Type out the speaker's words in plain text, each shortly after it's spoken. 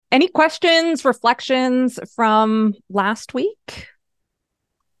Any questions, reflections from last week?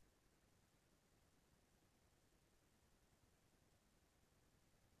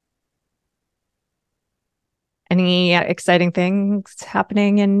 Any exciting things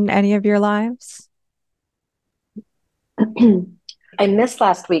happening in any of your lives? I missed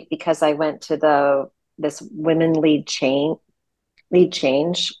last week because I went to the this women lead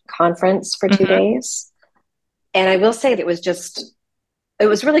change conference for two Mhm. days. And I will say that it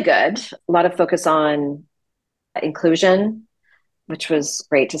was really good. A lot of focus on inclusion, which was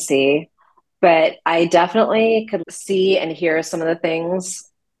great to see. But I definitely could see and hear some of the things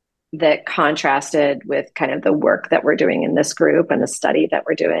that contrasted with kind of the work that we're doing in this group and the study that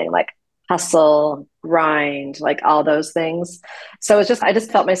we're doing, like hustle, grind, like all those things. So I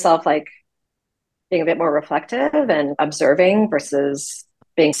just felt myself like being a bit more reflective and observing versus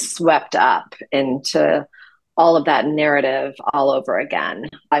being swept up into all of that narrative all over again.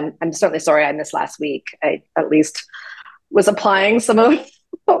 I'm certainly sorry I missed last week. I at least was applying some of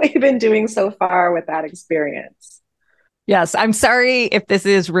what we've been doing so far with that experience. Yes, I'm sorry if this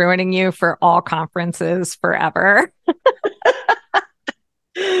is ruining you for all conferences forever.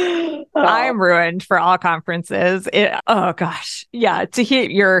 Oh, I'm ruined for all conferences. Oh gosh. Yeah, to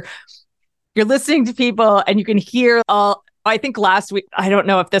hear you're listening to people and you can hear all. I think last week, I don't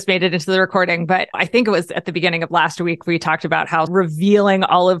know if this made it into the recording, but I think it was at the beginning of last week, we talked about how revealing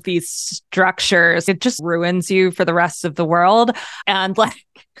all of these structures, it just ruins you for the rest of the world. And like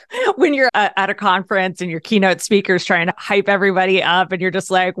when you're at a conference and your keynote speaker's trying to hype everybody up and you're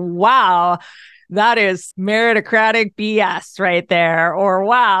just like, wow, that is meritocratic BS right there. Or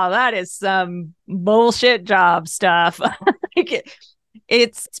wow, that is some bullshit job stuff. Like,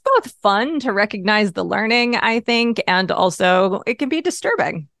 it's both fun to recognize the learning, I think, and also it can be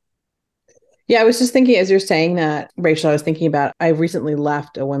disturbing. Yeah, I was just thinking as you're saying that, Rachel, I was thinking about I recently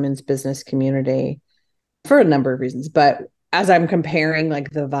left a women's business community for a number of reasons, but as I'm comparing like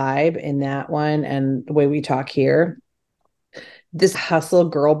the vibe in that one and the way we talk here, this hustle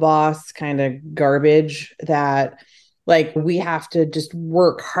girl boss kind of garbage that like we have to just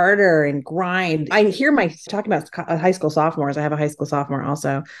work harder and grind. I hear my talking about high school sophomores. I have a high school sophomore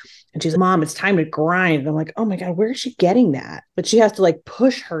also. And she's like, Mom, it's time to grind. And I'm like, oh my God, where is she getting that? But she has to like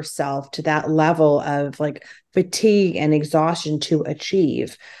push herself to that level of like fatigue and exhaustion to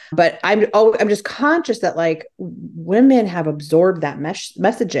achieve. But I'm just conscious that like women have absorbed that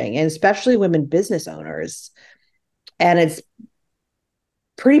messaging, and especially women business owners. And it's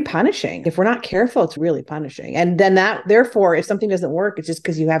pretty punishing. If we're not careful, it's really punishing. And then therefore, if something doesn't work, it's just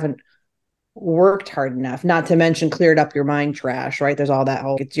because you haven't worked hard enough, not to mention cleared up your mind trash, right? There's all that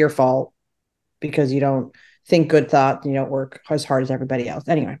whole, it's your fault because you don't think good thoughts and you don't work as hard as everybody else.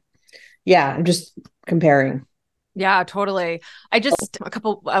 Anyway, yeah, I'm just comparing. Yeah, totally. I just a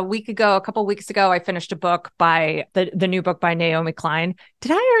couple weeks ago, I finished a book by the new book by Naomi Klein.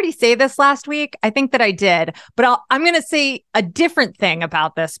 Did I already say this last week? I think that I did, but I'm going to say a different thing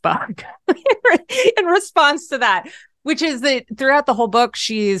about this book in response to that, which is that throughout the whole book,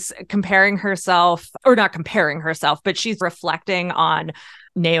 she's comparing herself, or not comparing herself, but she's reflecting on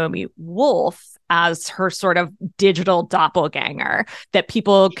Naomi Wolf as her sort of digital doppelganger, that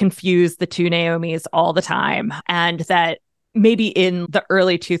people confuse the two Naomis all the time. And that maybe in the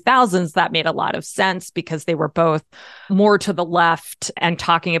early 2000s, that made a lot of sense because they were both more to the left and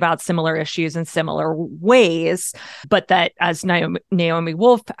talking about similar issues in similar ways. But that as Naomi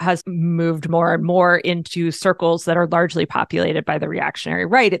Wolf has moved more and more into circles that are largely populated by the reactionary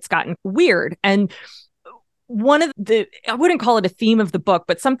right, it's gotten weird. And one of I wouldn't call it a theme of the book,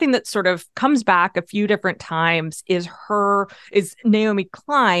 but something that sort of comes back a few different times is Naomi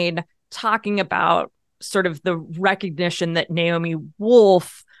Klein talking about sort of the recognition that Naomi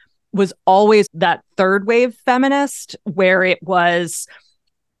Wolf was always that third wave feminist, where it was,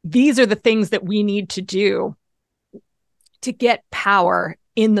 these are the things that we need to do to get power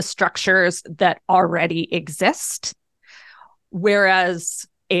in the structures that already exist. Whereas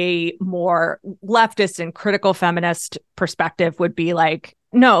a more leftist and critical feminist perspective would be like,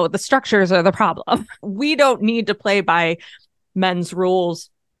 no, the structures are the problem. We don't need to play by men's rules.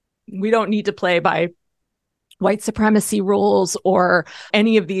 We don't need to play by white supremacy rules or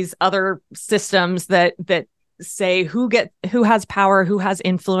any of these other systems that say who has power, who has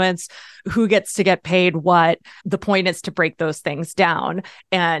influence, who gets to get paid what. The point is to break those things down.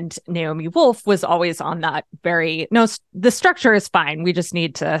 And Naomi Wolf was always on that very, no, the structure is fine. We just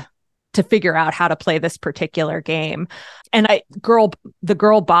need to figure out how to play this particular game. And the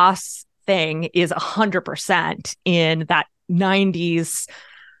girl boss thing is 100% in that 90s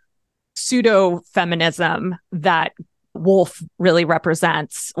pseudo feminism that wolf really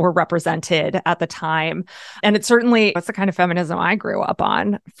represents or represented at the time. And it's the kind of feminism I grew up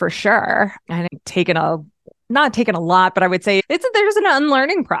on, for sure. I think not taken a lot, but I would say there's an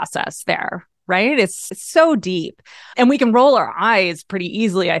unlearning process there, right? It's so deep. And we can roll our eyes pretty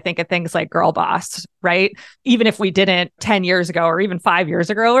easily, I think, at things like girl boss, right? Even if we didn't 10 years ago or even 5 years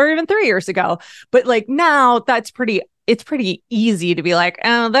ago or even 3 years ago. But like now it's pretty easy to be like,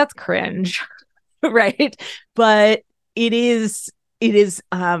 oh, that's cringe. Right. But it is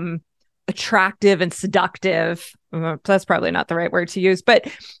attractive and seductive. That's probably not the right word to use, but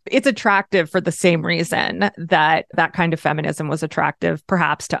it's attractive for the same reason that kind of feminism was attractive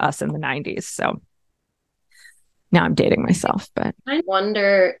perhaps to us in the 90s. So now I'm dating myself, but I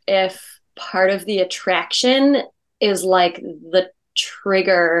wonder if part of the attraction is like the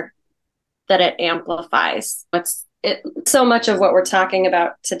trigger that it amplifies. So much of what we're talking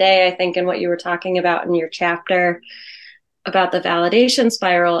about today, I think, and what you were talking about in your chapter about the validation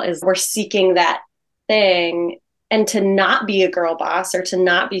spiral is we're seeking that thing, and to not be a girl boss or to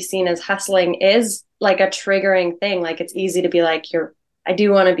not be seen as hustling is like a triggering thing. Like it's easy to be like, I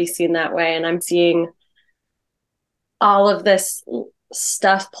do want to be seen that way. And I'm seeing all of this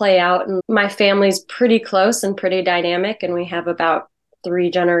stuff play out, and my family's pretty close and pretty dynamic. And we have about 3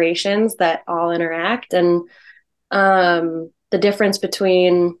 generations that all interact. And the difference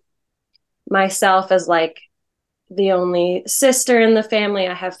between myself as like the only sister in the family,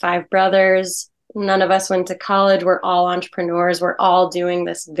 I have 5 brothers. None of us went to college. We're all entrepreneurs. We're all doing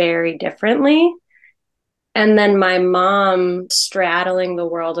this very differently. And then my mom straddling the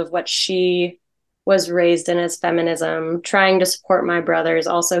world of what she was raised in as feminism, trying to support my brothers,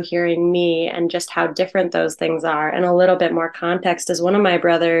 also hearing me and just how different those things are. And a little bit more context is one of my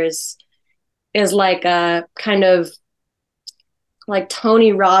brothers is like a kind of like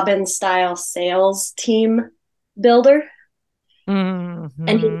Tony Robbins style sales team builder. mm-hmm.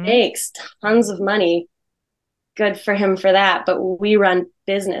 And he makes tons of money. Good for him for that. But we run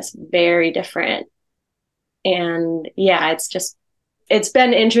business very different. And yeah, it's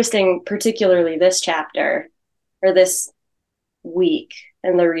been interesting, particularly this chapter or this week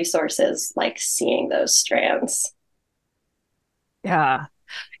and the resources, like seeing those strands. Yeah.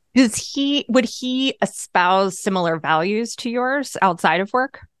 Would he espouse similar values to yours outside of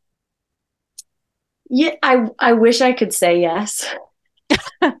work? Yeah, I wish I could say yes.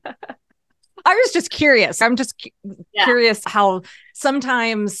 I was just curious. I'm just curious how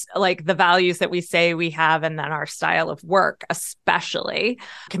sometimes like the values that we say we have and then our style of work especially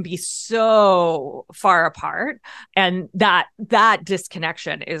can be so far apart. And that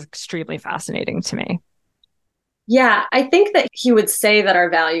disconnection is extremely fascinating to me. Yeah, I think that he would say that our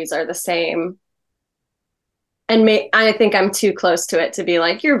values are the same. And I think I'm too close to it to be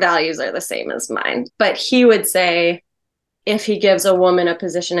like, your values are the same as mine. But he would say, if he gives a woman a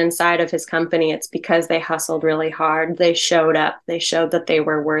position inside of his company, it's because they hustled really hard. They showed up. They showed that they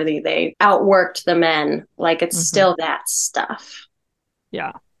were worthy. They outworked the men. Like it's still that stuff.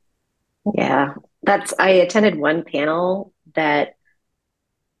 Yeah. Yeah. I attended one panel that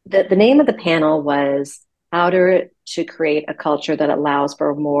the name of the panel was how to create a culture that allows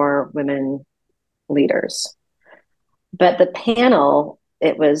for more women leaders. But the panel,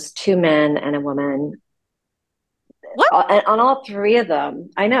 it was 2 men and a woman. What? And on all 3 of them,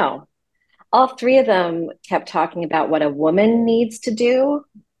 I know, all 3 of them kept talking about what a woman needs to do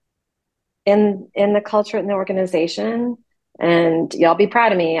in the culture in the organization. And y'all be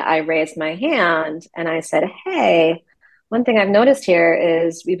proud of me. I raised my hand and I said, hey, one thing I've noticed here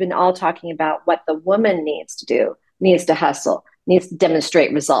is we've been all talking about what the woman needs to do, needs to hustle, needs to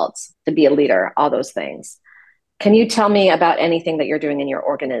demonstrate results, to be a leader, all those things. Can you tell me about anything that you're doing in your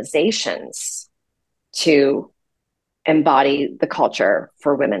organizations to embody the culture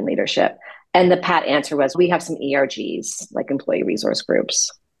for women leadership? And the pat answer was, we have some ERGs, like employee resource groups.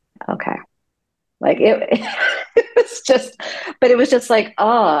 Okay. Like it was just, but it was just like,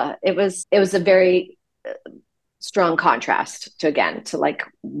 it was a very strong contrast to like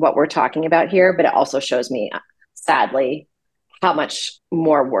what we're talking about here. But it also shows me, sadly, how much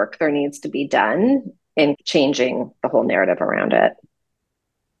more work there needs to be done in changing the whole narrative around it.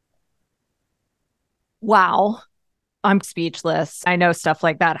 Wow. I'm speechless. I know stuff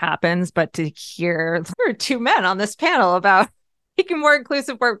like that happens, but to hear there are 2 men on this panel about making more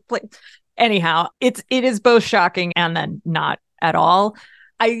inclusive workplace. Anyhow, it is both shocking and then not at all.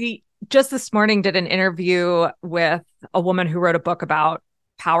 I just this morning did an interview with a woman who wrote a book about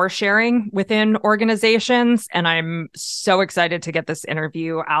power sharing within organizations. And I'm so excited to get this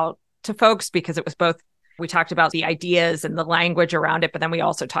interview out to folks because it was both, we talked about the ideas and the language around it, but then we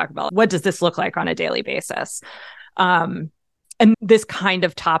also talked about what does this look like on a daily basis. And this kind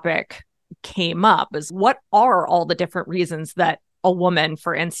of topic came up, is what are all the different reasons that a woman,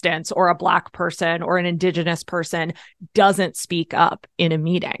 for instance, or a Black person or an Indigenous person doesn't speak up in a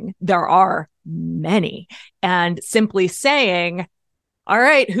meeting? There are many. And simply saying, all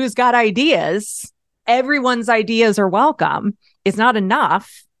right, who's got ideas? Everyone's ideas are welcome is not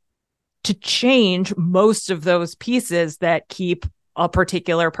enough to change most of those pieces that keep a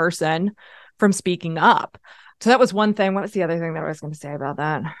particular person from speaking up. So that was one thing. What was the other thing that I was going to say about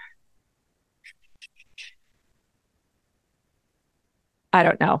that? I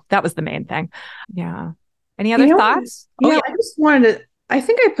don't know. That was the main thing. Yeah. Any other thoughts? I just wanted to, I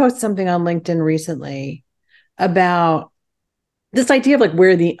think I posted something on LinkedIn recently about this idea of like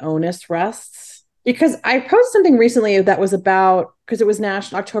where the onus rests. Because I posted something recently that was about, because it was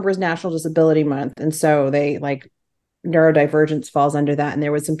October is National Disability Month. And so they like neurodivergence falls under that. And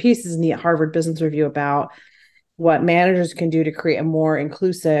there was some pieces in the Harvard Business Review about what managers can do to create a more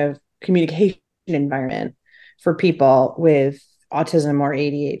inclusive communication environment for people with autism or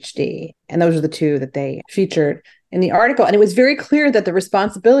ADHD. And those are the two that they featured in the article. And it was very clear that the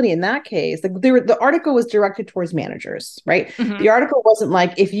responsibility in that case, like the article was directed towards managers, right? Mm-hmm. The article wasn't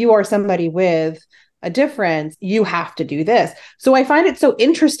like, if you are somebody with a difference, you have to do this. So I find it so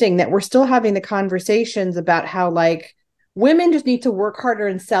interesting that we're still having the conversations about how like women just need to work harder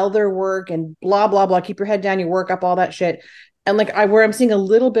and sell their work and blah, blah, blah, keep your head down, your work up, all that shit. And like where I'm seeing a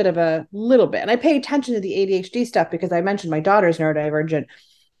little bit, and I pay attention to the ADHD stuff because I mentioned my daughter's neurodivergent.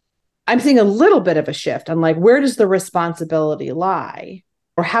 I'm seeing a little bit of a shift on like, where does the responsibility lie?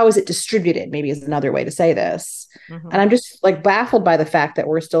 Or how is it distributed? Maybe is another way to say this. Mm-hmm. And I'm just like baffled by the fact that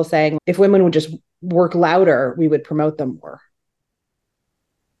we're still saying if women would just work louder, we would promote them more.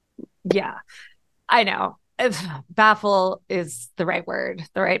 Yeah, I know. Baffle is the right word,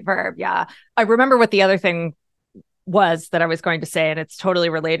 the right verb. Yeah. I remember what the other thing was that I was going to say, and it's totally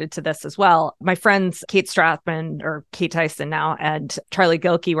related to this as well. My friends, Kate Strathman, or Kate Tyson now, and Charlie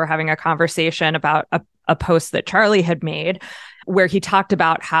Gilkey were having a conversation about a post that Charlie had made where he talked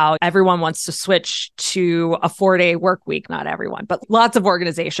about how everyone wants to switch to a 4-day work week. Not everyone, but lots of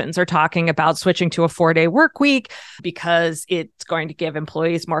organizations are talking about switching to a 4-day work week because it's going to give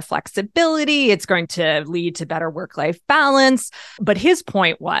employees more flexibility. It's going to lead to better work-life balance. But his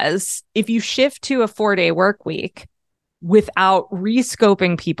point was, if you shift to a 4-day work week without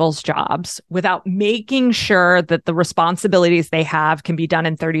rescoping people's jobs, without making sure that the responsibilities they have can be done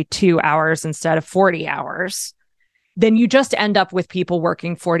in 32 hours instead of 40 hours, then you just end up with people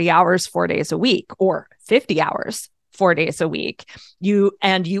working 40 hours, 4 days a week, or 50 hours, 4 days a week. You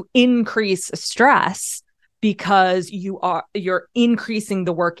increase stress because you're increasing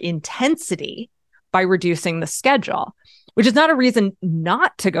the work intensity by reducing the schedule, which is not a reason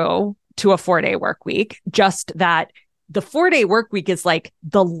not to go to a 4-day work week, just that the 4-day work week is like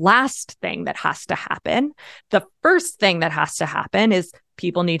the last thing that has to happen. The first thing that has to happen is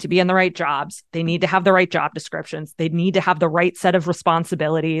people need to be in the right jobs. They need to have the right job descriptions. They need to have the right set of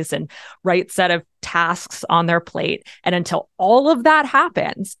responsibilities and right set of tasks on their plate. And until all of that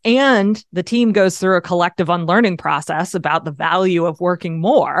happens and the team goes through a collective unlearning process about the value of working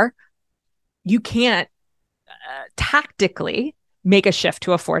more, you can't tactically make a shift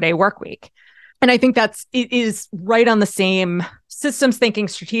to a 4-day work week. And I think it is right on the same systems thinking,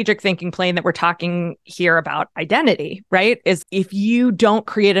 strategic thinking plane that we're talking here about identity, right? Is if you don't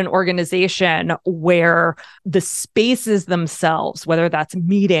create an organization where the spaces themselves, whether that's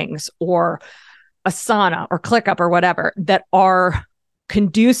meetings or Asana or ClickUp or whatever, that are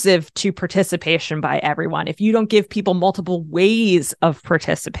conducive to participation by everyone, if you don't give people multiple ways of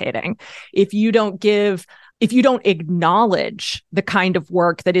participating, if you don't acknowledge the kind of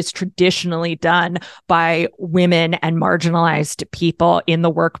work that is traditionally done by women and marginalized people in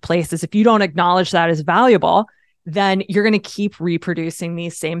the workplaces, if you don't acknowledge that as valuable, then you're going to keep reproducing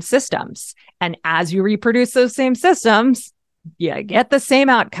these same systems. And as you reproduce those same systems, you get the same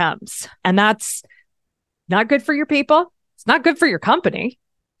outcomes. And that's not good for your people. It's not good for your company.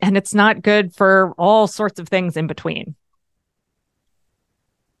 And it's not good for all sorts of things in between.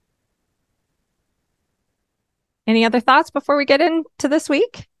 Any other thoughts before we get into this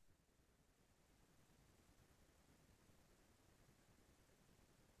week?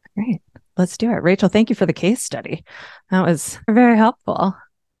 Great. Let's do it. Rachel, thank you for the case study. That was very helpful.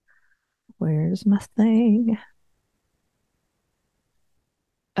 Where's my thing?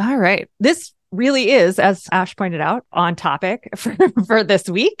 All right. This really is, as Ash pointed out, on topic for this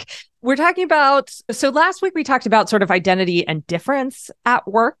week. We're talking about, so last week we talked about sort of identity and difference at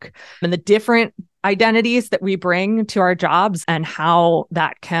work and the different identities that we bring to our jobs and how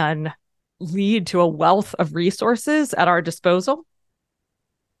that can lead to a wealth of resources at our disposal.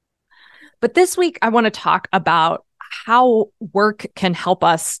 But this week, I want to talk about how work can help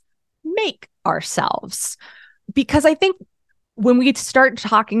us make ourselves. Because I think when we start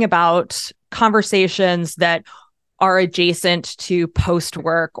talking about conversations that are adjacent to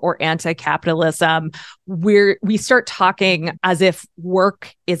post-work or anti-capitalism, we start talking as if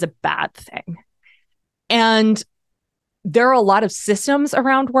work is a bad thing. And there are a lot of systems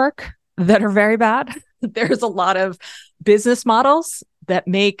around work that are very bad. There's a lot of business models that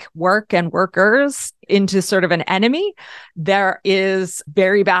make work and workers into sort of an enemy. There is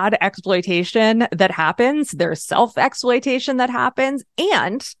very bad exploitation that happens. There's self-exploitation that happens.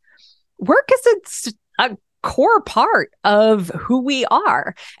 And work is a core part of who we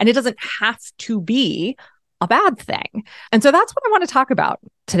are. And it doesn't have to be a bad thing. And so that's what I want to talk about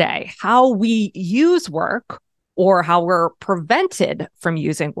today, how we use work or how we're prevented from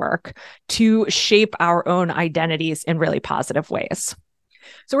using work to shape our own identities in really positive ways.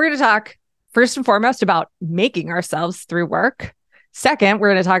 So we're going to talk first and foremost about making ourselves through work. Second,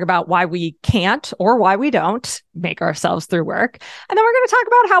 we're going to talk about why we can't or why we don't make ourselves through work. And then we're going to talk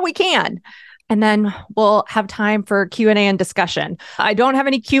about how we can. And then we'll have time for Q&A and discussion. I don't have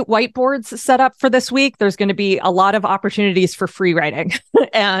any cute whiteboards set up for this week. There's going to be a lot of opportunities for free writing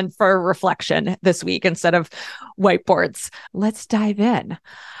and for reflection this week instead of whiteboards. Let's dive in.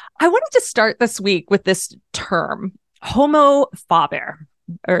 I wanted to start this week with this term, homo faber,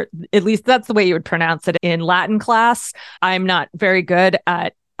 or at least that's the way you would pronounce it in Latin class. I'm not very good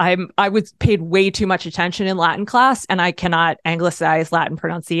at I was paid way too much attention in Latin class, and I cannot anglicize Latin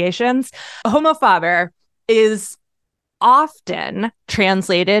pronunciations. Homo faber is often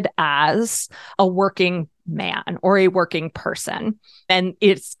translated as a working man or a working person. And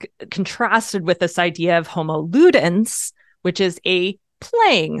it's contrasted with this idea of homo ludens, which is a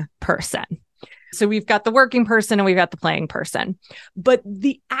playing person. So we've got the working person and we've got the playing person. But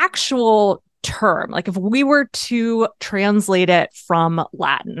the actual term, like if we were to translate it from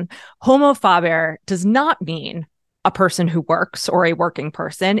Latin, homo faber does not mean a person who works or a working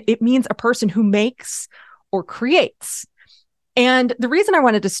person. It means a person who makes or creates. And the reason I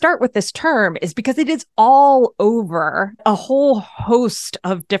wanted to start with this term is because it is all over a whole host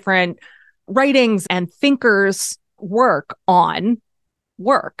of different writings and thinkers' work on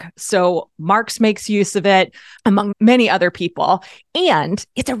work. So Marx makes use of it among many other people. And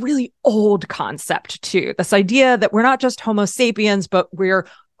it's a really old concept too. This idea that we're not just Homo sapiens, but we're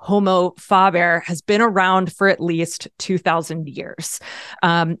Homo faber has been around for at least 2,000 years.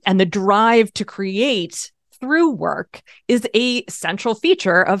 And the drive to create through work is a central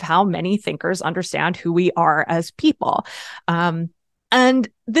feature of how many thinkers understand who we are as people. And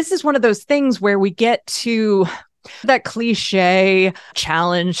this is one of those things where we get to that cliche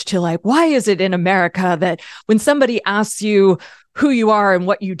challenge to like, why is it in America that when somebody asks you who you are and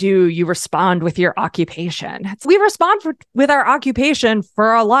what you do, you respond with your occupation? We respond with our occupation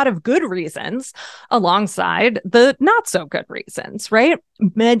for a lot of good reasons alongside the not so good reasons, right?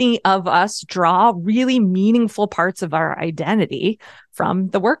 Many of us draw really meaningful parts of our identity from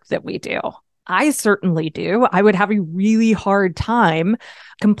the work that we do. I certainly do. I would have a really hard time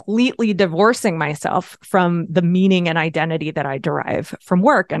completely divorcing myself from the meaning and identity that I derive from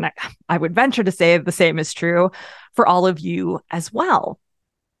work. And I would venture to say the same is true for all of you as well.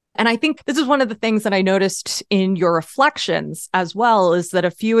 And I think this is one of the things that I noticed in your reflections as well, is that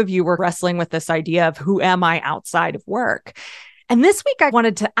a few of you were wrestling with this idea of who am I outside of work? And this week I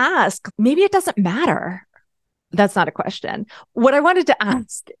wanted to ask, maybe it doesn't matter. That's not a question. What I wanted to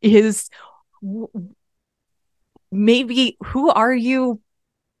ask is, maybe who are you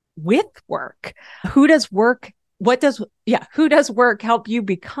with work? Who does work help you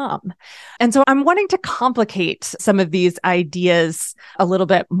become? And so I'm wanting to complicate some of these ideas a little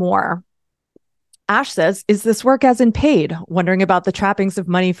bit more. Ash says, is this work as in paid? Wondering about the trappings of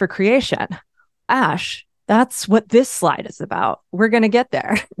money for creation. Ash, that's what this slide is about. We're going to get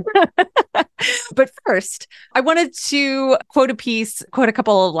there. But first, I wanted to quote a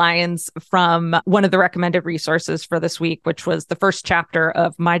couple of lines from one of the recommended resources for this week, which was the first chapter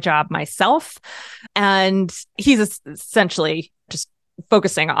of My Job, Myself. And he's essentially just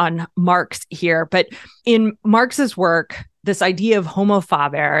focusing on Marx here. But in Marx's work, this idea of homo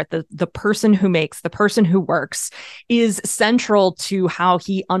faber, the person who makes, the person who works, is central to how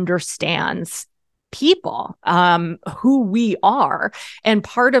he understands people, who we are. And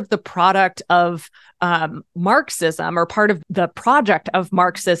part of the product of Marxism, or part of the project of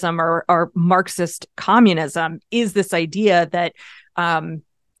Marxism or Marxist communism, is this idea that when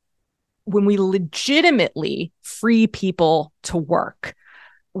we legitimately free people to work,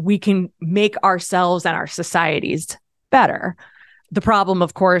 we can make ourselves and our societies better. The problem,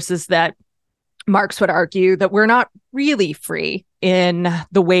 of course, is that Marx would argue that we're not really free in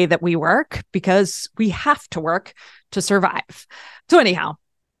the way that we work because we have to work to survive. So anyhow,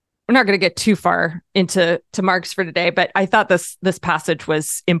 we're not going to get too far into Marx for today, but I thought this passage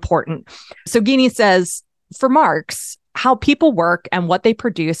was important. So Guini says, for Marx, how people work and what they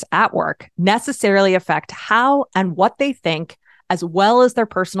produce at work necessarily affect how and what they think, as well as their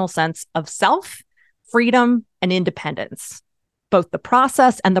personal sense of self, freedom, and independence. Both the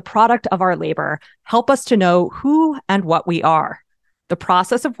process and the product of our labor help us to know who and what we are. The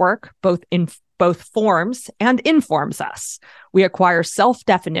process of work both forms and informs us. We acquire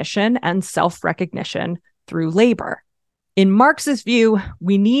self-definition and self-recognition through labor. In Marx's view,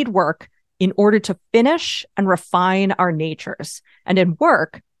 we need work in order to finish and refine our natures. And in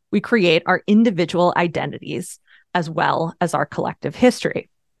work, we create our individual identities as well as our collective history.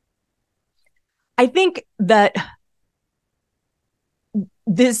 I think that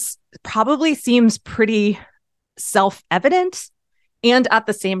this probably seems pretty self-evident, and at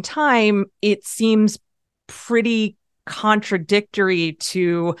the same time, it seems pretty contradictory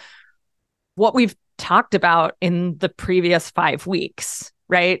to what we've talked about in the previous 5 weeks,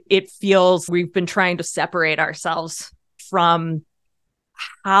 right? It feels we've been trying to separate ourselves from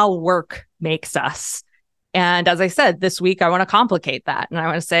how work makes us. And as I said, this week, I want to complicate that. And I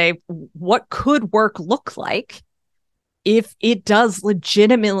want to say, what could work look like if it does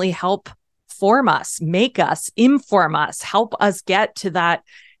legitimately help form us, make us, inform us, help us get to that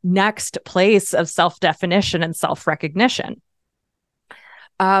next place of self-definition and self-recognition?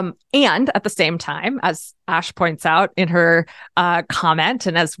 And at the same time, as Ash points out in her comment,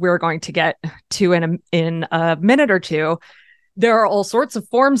 and as we're going to get to in a minute or two, there are all sorts of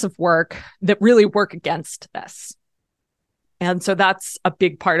forms of work that really work against this. And so that's a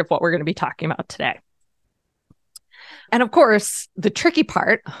big part of what we're going to be talking about today. And of course, the tricky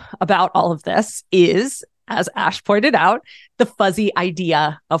part about all of this is, as Ash pointed out, the fuzzy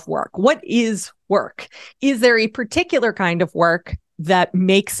idea of work. What is work? Is there a particular kind of work that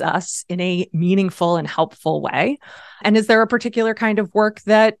makes us in a meaningful and helpful way? And is there a particular kind of work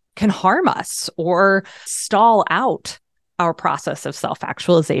that can harm us or stall out our process of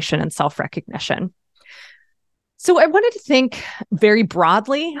self-actualization and self-recognition? So I wanted to think very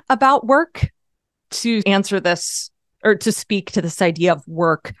broadly about work to answer this, or to speak to this idea of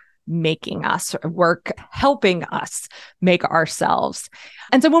work making us, or work helping us make ourselves.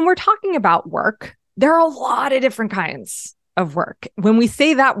 And so when we're talking about work, there are a lot of different kinds of work. When we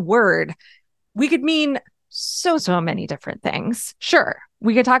say that word, we could mean so many different things. Sure,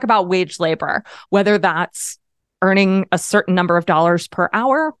 we could talk about wage labor, whether that's earning a certain number of dollars per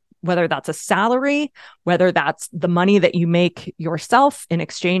hour, whether that's a salary, whether that's the money that you make yourself in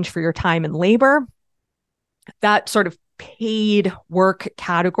exchange for your time and labor. That sort of paid work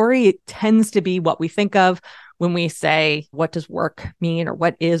category, it tends to be what we think of when we say, what does work mean, or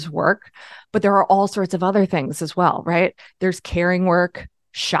what is work? But there are all sorts of other things as well, right? There's caring work,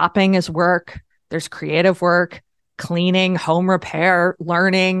 shopping is work, there's creative work, cleaning, home repair,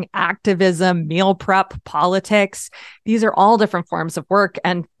 learning, activism, meal prep, politics. These are all different forms of work.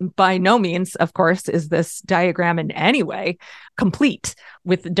 And by no means, of course, is this diagram in any way complete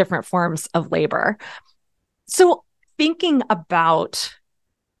with different forms of labor. So thinking about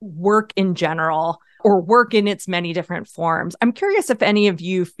work in general, or work in its many different forms, I'm curious if any of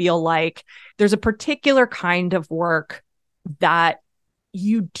you feel like there's a particular kind of work that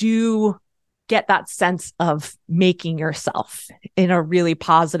you do get that sense of making yourself in a really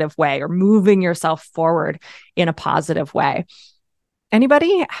positive way, or moving yourself forward in a positive way.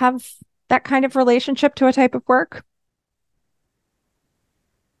 Anybody have that kind of relationship to a type of work?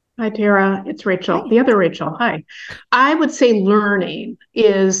 Hi, Tara. It's Rachel, Hi. the other Rachel. Hi. I would say learning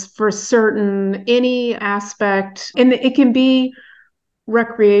is for certain any aspect, and it can be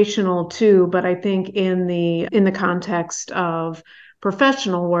recreational too, but I think in the context of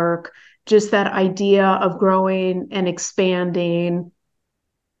professional work, just that idea of growing and expanding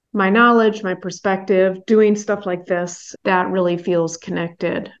my knowledge, my perspective, doing stuff like this, that really feels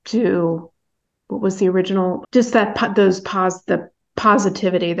connected to what was the original, just that the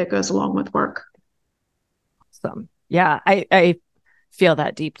positivity that goes along with work. Awesome. Yeah, I feel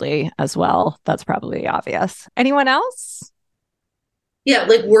that deeply as well. That's probably obvious. Anyone else? Yeah,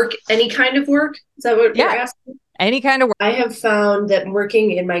 like work, any kind of work. Is that what you're asking? Any kind of work. I have found that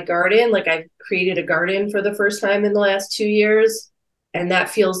working in my garden, like I've created a garden for the first time in the last 2 years, and that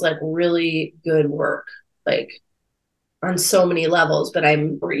feels like really good work, like on so many levels. But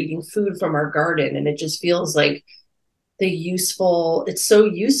we're eating food from our garden, and it just feels like the useful, it's so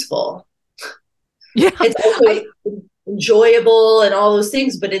useful. Yeah. It's also enjoyable and all those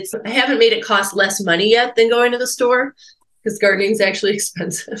things, but I haven't made it cost less money yet than going to the store because gardening is actually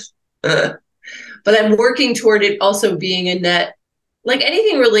expensive. But I'm working toward it also being a net, like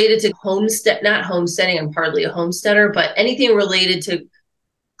anything related to not homesteading. I'm hardly a homesteader, but anything related to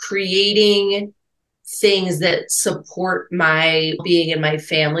creating things that support my being and my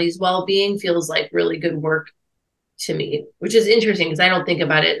family's well-being feels like really good work to me, which is interesting because I don't think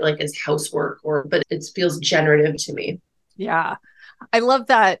about it like as housework but it feels generative to me. Yeah. I love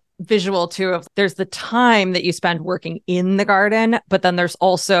that visual too of there's the time that you spend working in the garden, but then there's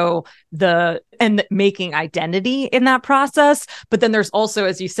also making identity in that process. But then there's also,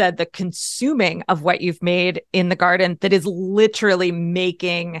 as you said, the consuming of what you've made in the garden that is literally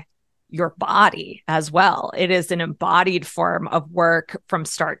making your body as well. It is an embodied form of work from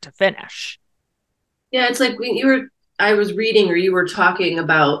start to finish. Yeah, it's like I was reading or you were talking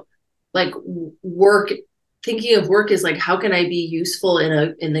about like work, thinking of work as like, how can I be useful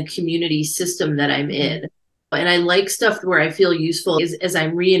in the community system that I'm in? And I like stuff where I feel useful as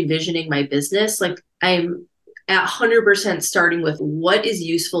I'm re-envisioning my business. Like I'm at 100% starting with what is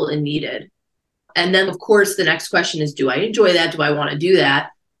useful and needed. And then of course, the next question is, do I enjoy that? Do I want to do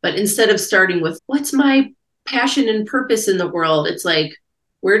that? But instead of starting with what's my passion and purpose in the world, it's like,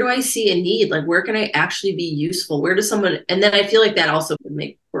 where do I see a need? Like, where can I actually be useful? Where does someone, and then I feel like that also would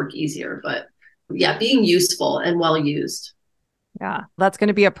make work easier, but yeah, being useful and well used. Yeah, that's going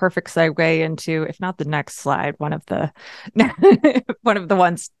to be a perfect segue into, if not the next slide, one of the one of the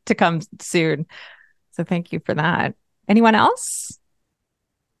ones to come soon. So thank you for that. Anyone else?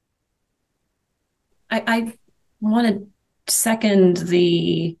 I want to second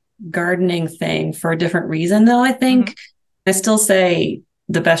the gardening thing for a different reason, though. I think I still say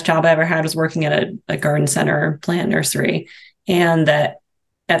the best job I ever had was working at a garden center, plant nursery, and that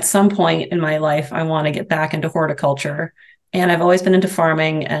at some point in my life, I want to get back into horticulture. And I've always been into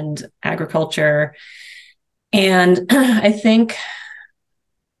farming and agriculture. And I think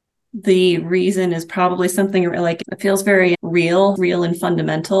the reason is probably something like it feels very real and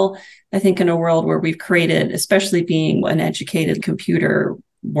fundamental. I think in a world where we've created, especially being an educated computer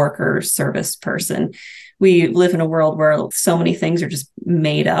worker, service person, we live in a world where so many things are just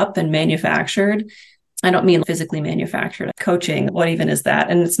made up and manufactured. I don't mean physically manufactured. Coaching, what even is that?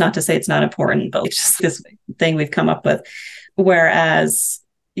 And it's not to say it's not important, but it's just this thing we've come up with. Whereas,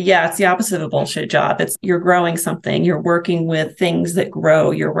 yeah, it's the opposite of a bullshit job. It's you're growing something, you're working with things that grow,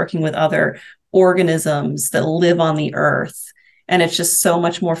 you're working with other organisms that live on the earth. And it's just so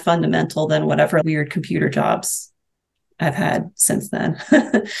much more fundamental than whatever weird computer jobs I've had since then.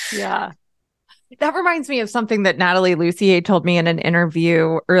 Yeah. That reminds me of something that Natalie Lucier told me in an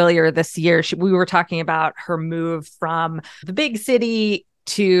interview earlier this year. We were talking about her move from the big city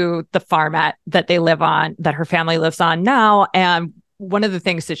to the farmette that they live on, that her family lives on now. And one of the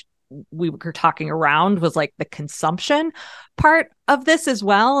things that we were talking around was like the consumption part of this as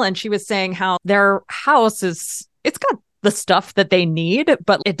well. And she was saying how their house it's got the stuff that they need,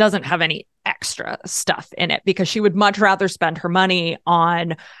 but it doesn't have any extra stuff in it because she would much rather spend her money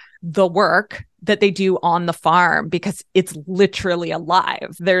on the work that they do on the farm because it's literally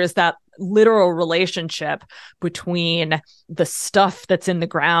alive. There is that literal relationship between the stuff that's in the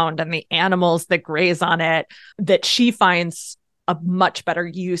ground and the animals that graze on it that she finds a much better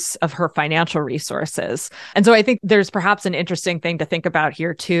use of her financial resources. And so I think there's perhaps an interesting thing to think about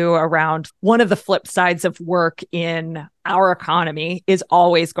here too, around one of the flip sides of work in our economy is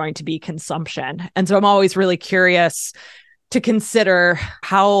always going to be consumption. And so I'm always really curious to consider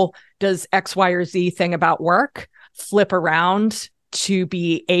how does X, Y, or Z thing about work flip around to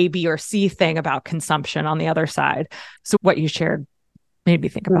be A, B, or C thing about consumption on the other side. So what you shared made me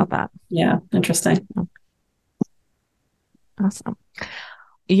think about that. Yeah, interesting. Awesome.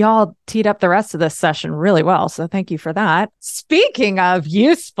 Y'all teed up the rest of this session really well. So thank you for that. Speaking of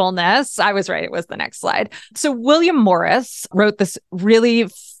usefulness, I was right. It was the next slide. So William Morris wrote this really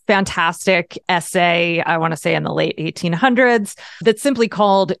fantastic essay, I want to say in the late 1800s, that's simply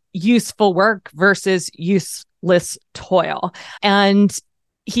called Useful Work versus Useless Toil. And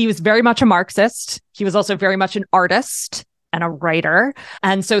he was very much a Marxist. He was also very much an artist and a writer.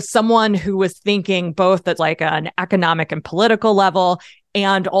 And so someone who was thinking both at like an economic and political level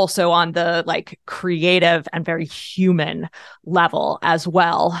and also on the like creative and very human level as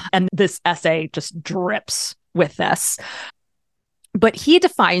well. And this essay just drips with this. But he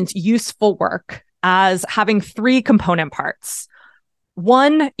defines useful work as having three component parts.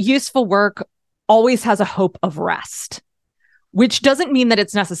 One, useful work always has a hope of rest, which doesn't mean that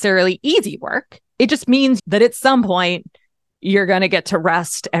it's necessarily easy work. It just means that at some point, you're going to get to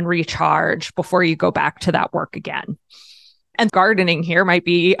rest and recharge before you go back to that work again. And gardening here might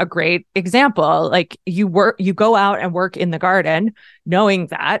be a great example. Like you go out and work in the garden, knowing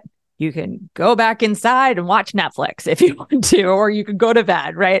that you can go back inside and watch Netflix if you want to, or you can go to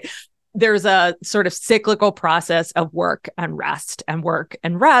bed, right? There's a sort of cyclical process of work and rest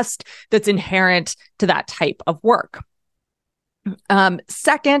that's inherent to that type of work.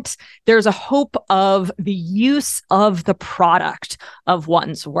 Second, there's a hope of the use of the product of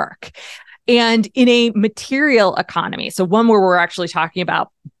one's work. And in a material economy, so one where we're actually talking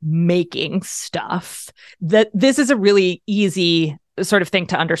about making stuff, that this is a really easy sort of thing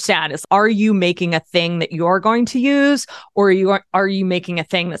to understand is, are you making a thing that you're going to use, or are you making a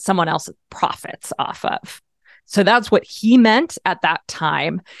thing that someone else profits off of? So that's what he meant at that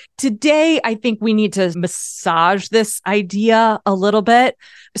time. Today, I think we need to massage this idea a little bit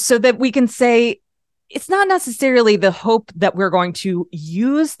so that we can say, it's not necessarily the hope that we're going to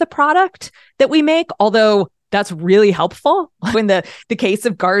use the product that we make, although that's really helpful in the case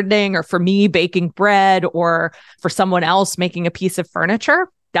of gardening, or for me, baking bread, or for someone else making a piece of furniture.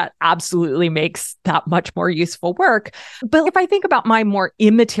 That absolutely makes that much more useful work. But if I think about my more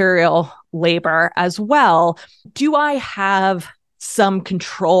immaterial labor as well, do I have some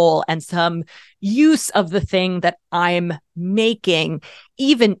control and some use of the thing that I'm making,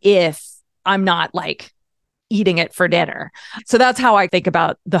 even if I'm not like eating it for dinner? So that's how I think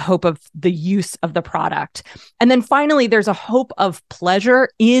about the hope of the use of the product. And then finally, there's a hope of pleasure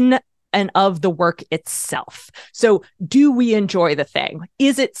in and of the work itself. So do we enjoy the thing?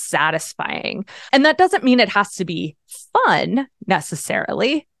 Is it satisfying? And that doesn't mean it has to be fun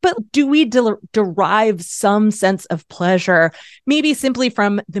necessarily, but do we derive some sense of pleasure, maybe simply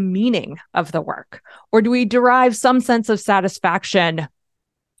from the meaning of the work? Or do we derive some sense of satisfaction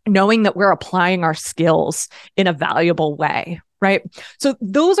knowing that we're applying our skills in a valuable way, right? So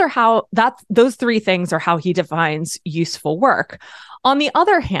those three things are how he defines useful work. On the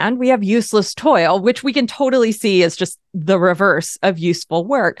other hand, we have useless toil, which we can totally see as just the reverse of useful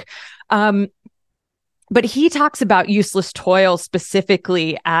work. But he talks about useless toil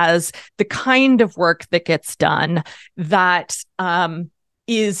specifically as the kind of work that gets done that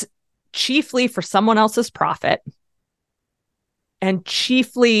is chiefly for someone else's profit, and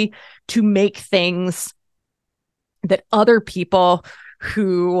chiefly to make things that other people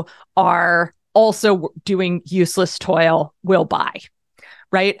who are also doing useless toil will buy,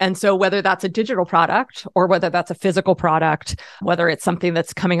 right? And so whether that's a digital product or whether that's a physical product, whether it's something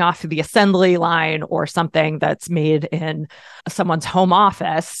that's coming off of the assembly line or something that's made in someone's home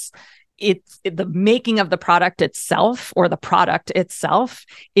office, the making of the product itself or the product itself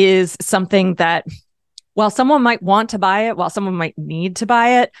is something that, while someone might want to buy it, while someone might need to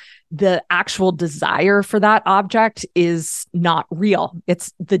buy it, the actual desire for that object is not real.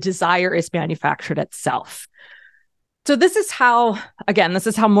 The desire is manufactured itself. So this is how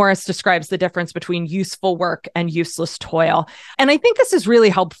Morris describes the difference between useful work and useless toil. And I think this is really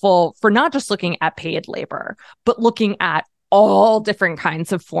helpful for not just looking at paid labor, but looking at all different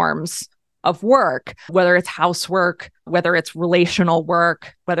kinds of forms of work, whether it's housework, whether it's relational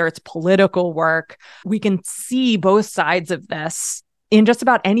work, whether it's political work. We can see both sides of this in just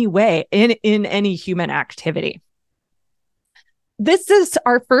about any way, in any human activity. This is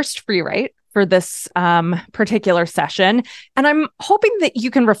our first free write for this particular session. And I'm hoping that you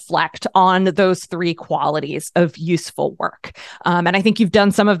can reflect on those three qualities of useful work. And I think you've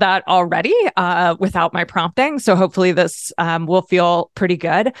done some of that already without my prompting. So hopefully this will feel pretty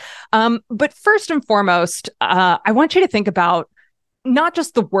good. But first and foremost, I want you to think about not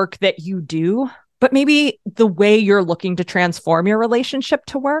just the work that you do, but maybe the way you're looking to transform your relationship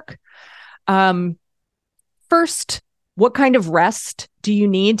to work. First, what kind of rest do you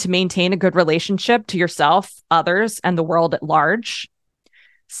need to maintain a good relationship to yourself, others, and the world at large?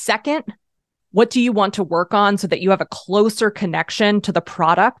 Second, what do you want to work on so that you have a closer connection to the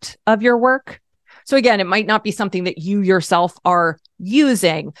product of your work? So again, it might not be something that you yourself are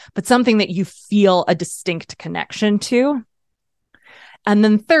using, but something that you feel a distinct connection to. And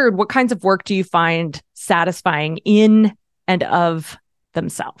then third, what kinds of work do you find satisfying in and of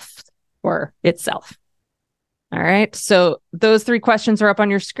themselves or itself? All right. So those three questions are up on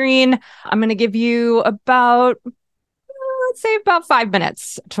your screen. I'm going to give you about 5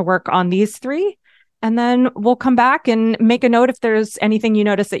 minutes to work on these three. And then we'll come back and make a note if there's anything you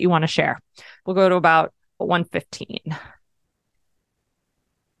notice that you want to share. We'll go to about 1:15.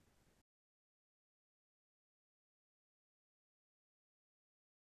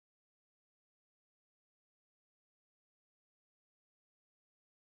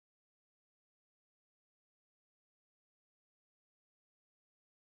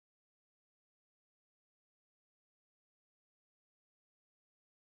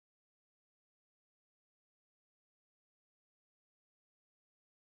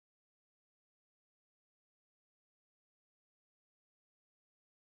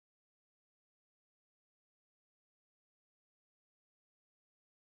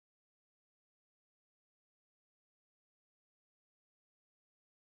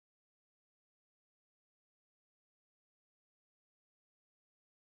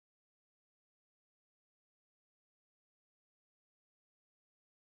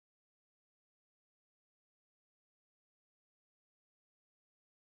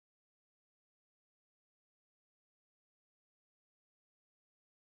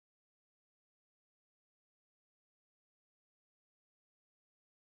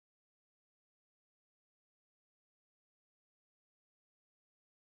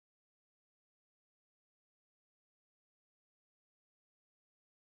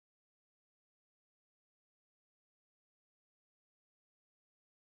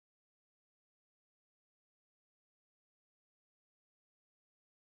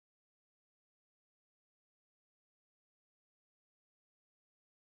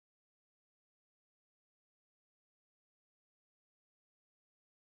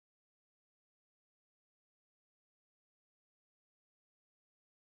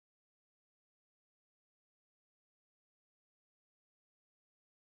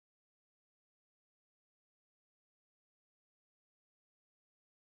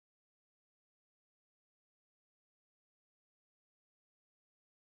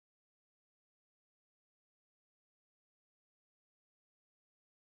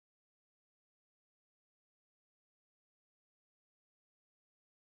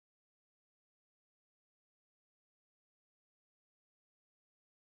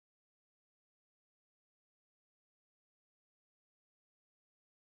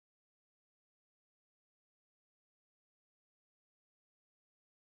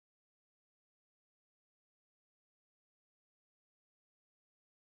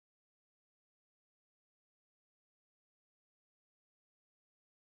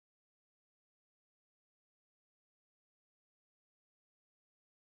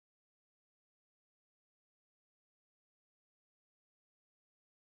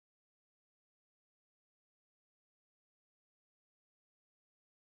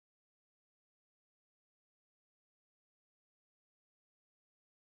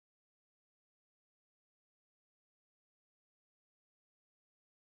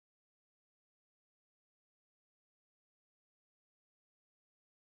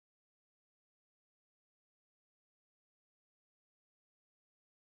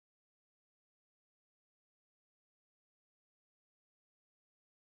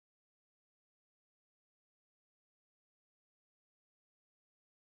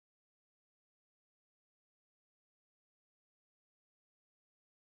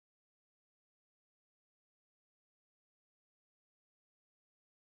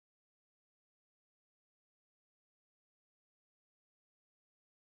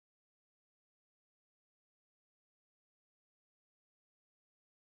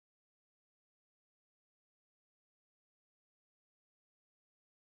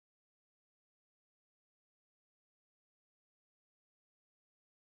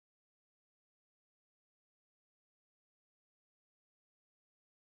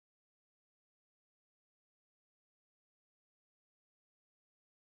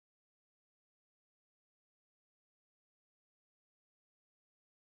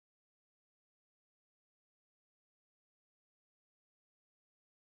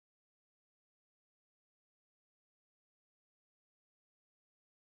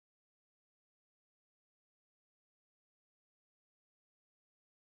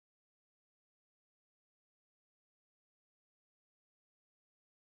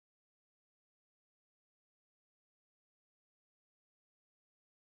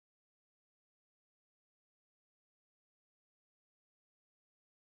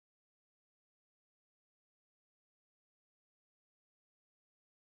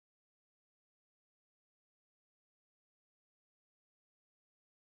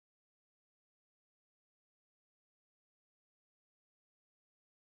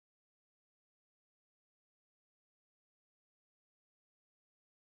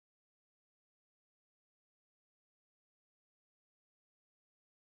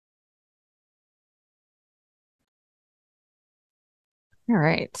 All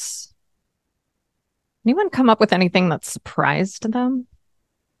right. Anyone come up with anything that surprised them?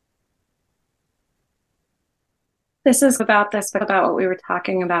 This is about what we were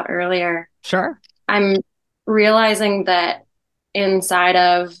talking about earlier. Sure. I'm realizing that inside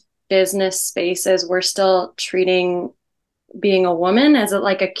of business spaces, we're still treating being a woman as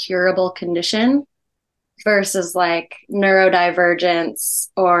like a curable condition versus like neurodivergence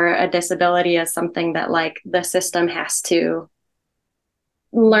or a disability as something that like the system has to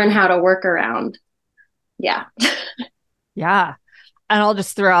learn how to work around. Yeah. Yeah. And I'll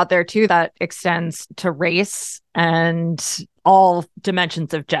just throw out there too, that extends to race and all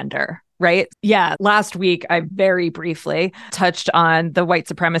dimensions of gender, right? Yeah. Last week, I very briefly touched on the white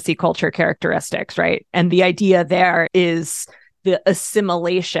supremacy culture characteristics, right? And the idea there is the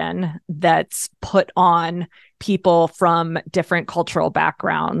assimilation that's put on people from different cultural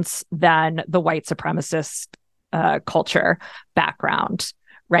backgrounds than the white supremacist culture background,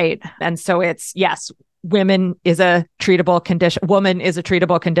 right? And so it's, yes, women is a treatable condition. Woman is a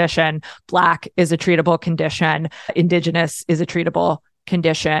treatable condition. Black is a treatable condition. Indigenous is a treatable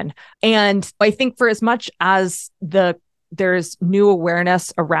condition. And I think for as much as there's new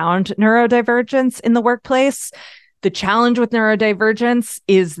awareness around neurodivergence in the workplace, the challenge with neurodivergence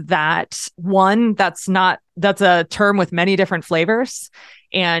is that one, that's a term with many different flavors.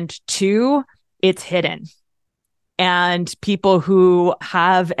 And two, it's hidden. And people who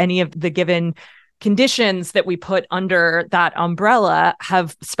have any of the given conditions that we put under that umbrella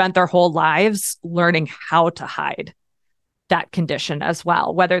have spent their whole lives learning how to hide that condition as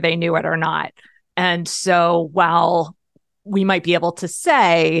well, whether they knew it or not. And so while we might be able to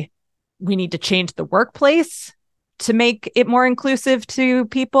say we need to change the workplace to make it more inclusive to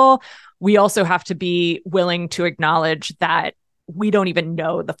people, we also have to be willing to acknowledge that we don't even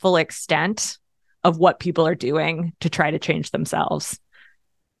know the full extent of what people are doing to try to change themselves.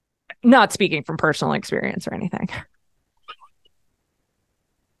 Not speaking from personal experience or anything.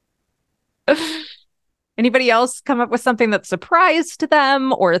 Anybody else come up with something that surprised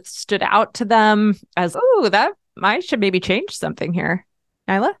them or stood out to them as, oh, that I should maybe change something here?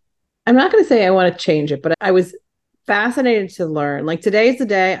 Nyla? I'm not going to say I want to change it, but I was fascinated to learn. Like today is the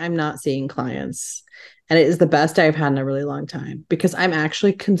day I'm not seeing clients. And it is the best day I've had in a really long time because I'm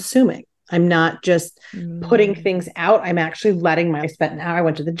actually consuming. I'm not just putting things out. I'm actually I spent an hour. I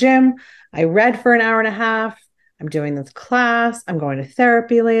went to the gym. I read for an hour and a half. I'm doing this class. I'm going to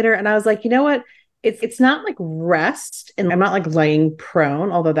therapy later. And I was like, you know what? It's not like rest. And I'm not like laying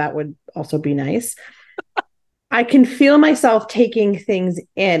prone, although that would also be nice. I can feel myself taking things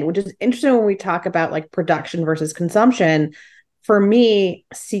in, which is interesting when we talk about like production versus consumption. For me,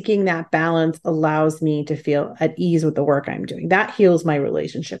 seeking that balance allows me to feel at ease with the work I'm doing. That heals my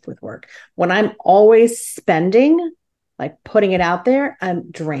relationship with work. When I'm always spending, like putting it out there, I'm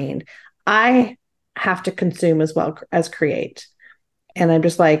drained. I have to consume as well as create. And I'm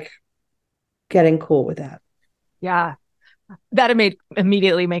just like getting cool with that. Yeah. That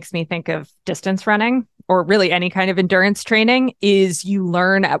immediately makes me think of distance running or really any kind of endurance training. Is you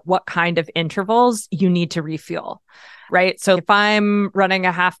learn at what kind of intervals you need to refuel. Right. So if I'm running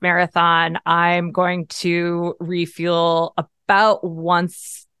a half marathon, I'm going to refuel about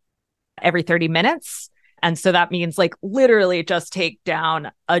once every 30 minutes. And so that means like literally just take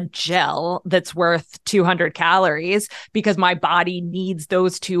down a gel that's worth 200 calories because my body needs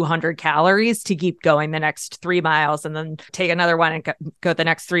those 200 calories to keep going the next 3 miles and then take another one and go the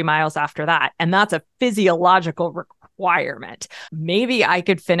next 3 miles after that. And that's a physiological requirement. Maybe I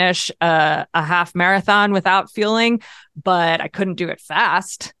could finish a half marathon without fueling, but I couldn't do it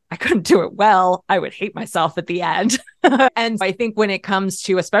fast. I couldn't do it well. I would hate myself at the end. And I think when it comes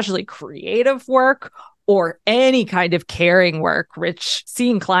to especially creative work or any kind of caring work, which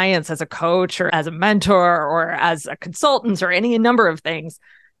seeing clients as a coach or as a mentor or as a consultant or any number of things,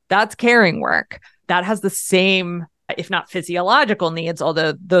 that's caring work. That has the same, if not physiological needs,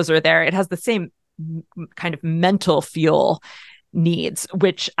 although those are there, it has the same kind of mental fuel needs,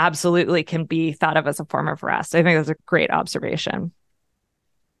 which absolutely can be thought of as a form of rest. I think that's a great observation.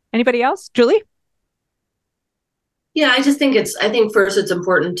 Anybody else? Julie? Yeah, I think first it's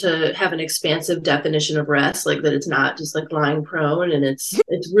important to have an expansive definition of rest, like that it's not just like lying prone, and it's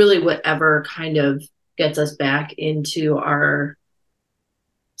really whatever kind of gets us back into our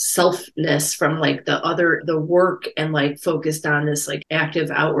selfness from like the work and like focused on this like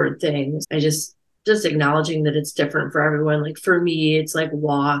active outward things. I just acknowledging that it's different for everyone. Like for me, it's like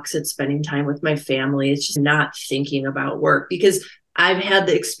walks, it's spending time with my family, it's just not thinking about work, because I've had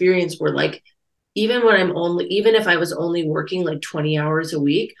the experience where like even if I was only working like 20 hours a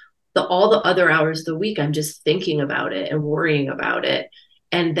week, all the other hours of the week, I'm just thinking about it and worrying about it.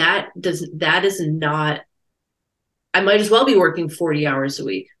 And that is not, I might as well be working 40 hours a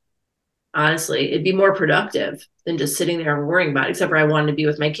week. Honestly, it'd be more productive than just sitting there and worrying about it, except for I wanted to be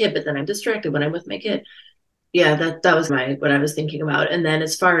with my kid, but then I'm distracted when I'm with my kid. Yeah, that was what I was thinking about. And then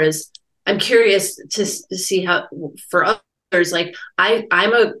as far as, I'm curious to see how for others, like I'm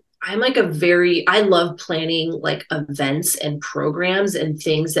like I love planning like events and programs and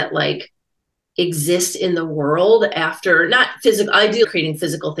things that like exist in the world after, not physical. I do creating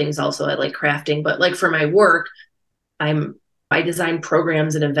physical things also. I like crafting, but like for my work, I design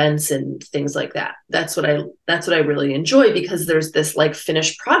programs and events and things like that. That's what I really enjoy, because there's this like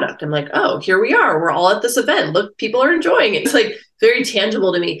finished product. I'm like, oh, here we are. We're all at this event. Look, people are enjoying it. It's like very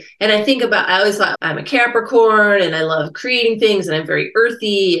tangible to me. And I always thought I'm a Capricorn and I love creating things and I'm very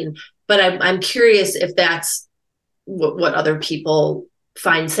earthy. But I'm curious if that's what other people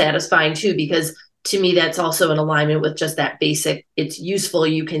find satisfying too, because to me, that's also in alignment with just that basic, it's useful.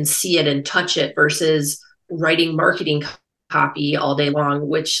 You can see it and touch it, versus writing marketing copy all day long,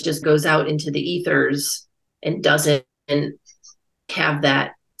 which just goes out into the ethers and doesn't have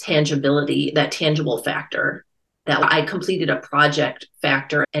that tangibility, that tangible factor, that I completed a project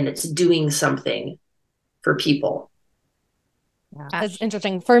factor and it's doing something for people. Yeah. It's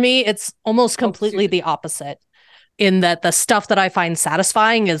interesting. For me, it's almost completely the opposite, in that the stuff that I find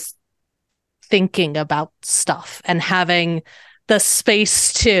satisfying is thinking about stuff and having the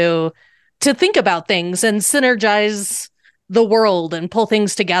space to think about things and synergize the world and pull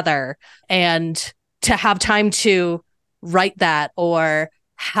things together, and to have time to write that or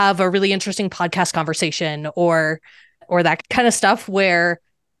have a really interesting podcast conversation or that kind of stuff, where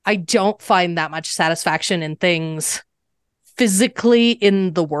I don't find that much satisfaction in things physically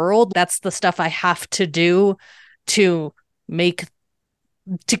in the world. That's the stuff I have to do to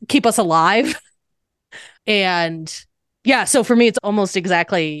keep us alive. And yeah, so for me, it's almost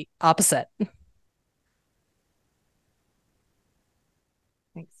exactly opposite.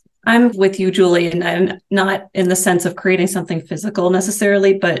 I'm with you, Julie, and I'm not in the sense of creating something physical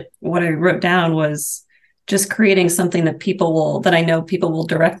necessarily, but what I wrote down was just creating something that I know people will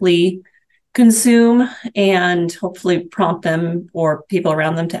directly consume and hopefully prompt them or people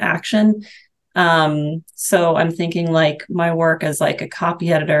around them to action. So I'm thinking like my work as like a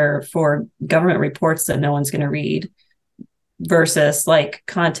copy editor for government reports that no one's going to read, versus like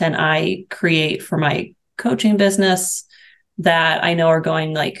content I create for my coaching business that I know are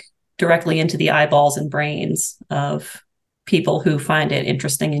going like directly into the eyeballs and brains of people who find it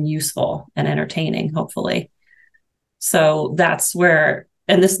interesting and useful and entertaining, hopefully. So that's where,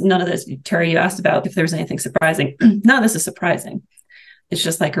 and none of this, Terry, you asked about if there's anything surprising. None of this is surprising. It's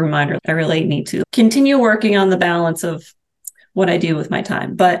just like a reminder. I really need to continue working on the balance of what I do with my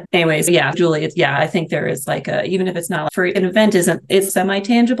time. But anyways, yeah, Julie, I think there is like even if it's not for an event, it's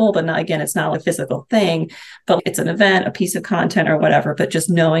semi-tangible, but not, again, it's not a physical thing, but it's an event, a piece of content or whatever, but just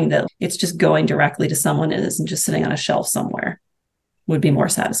knowing that it's just going directly to someone and isn't just sitting on a shelf somewhere would be more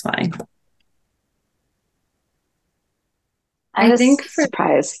satisfying. I think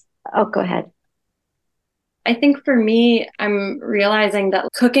surprised. Oh, go ahead. I think for me, I'm realizing that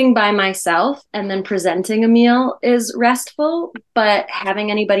cooking by myself and then presenting a meal is restful, but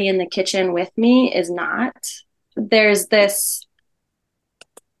having anybody in the kitchen with me is not. There's this,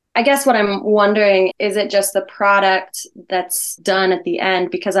 I guess what I'm wondering, is it just the product that's done at the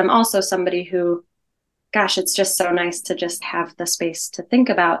end? Because I'm also somebody who, gosh, it's just so nice to just have the space to think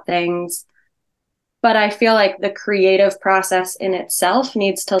about things. But I feel like the creative process in itself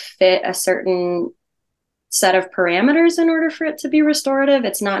needs to fit a certain set of parameters in order for it to be restorative.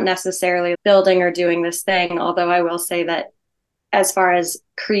 It's not necessarily building or doing this thing, although I will say that as far as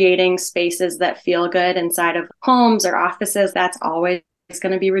creating spaces that feel good inside of homes or offices, that's always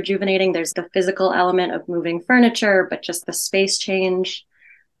going to be rejuvenating. There's the physical element of moving furniture, but just the space change.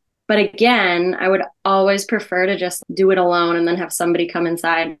 But again, I would always prefer to just do it alone and then have somebody come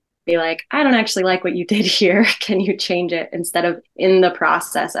inside and be like, I don't actually like what you did here. Can you change it? Instead of in the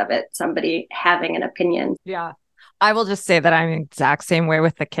process of it, somebody having an opinion. Yeah. I will just say that I'm the exact same way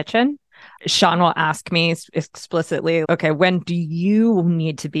with the kitchen. Sean will ask me explicitly, okay, when do you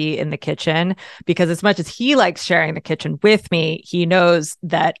need to be in the kitchen? Because as much as he likes sharing the kitchen with me, he knows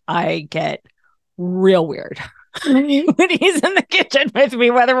that I get real weird when he's in the kitchen with me,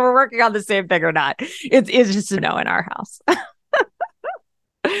 whether we're working on the same thing or not. It's just a no in our house.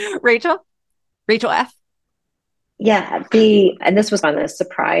 Rachel F. Yeah, and this was on the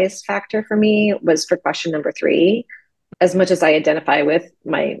surprise factor for me, was for question number 3. As much as I identify with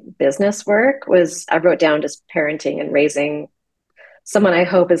my business work, was I wrote down just parenting and raising someone I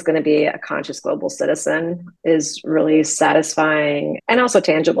hope is going to be a conscious global citizen is really satisfying and also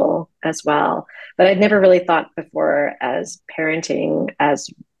tangible as well. But I'd never really thought before as parenting as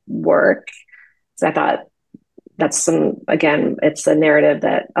work. So I thought again, it's a narrative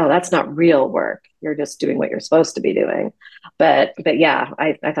that, oh, that's not real work. You're just doing what you're supposed to be doing. But yeah,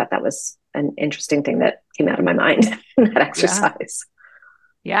 I thought that was an interesting thing that came out of my mind in that exercise.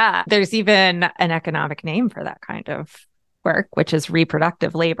 Yeah. There's even an economic name for that kind of work, which is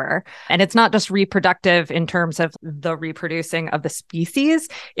reproductive labor. And it's not just reproductive in terms of the reproducing of the species,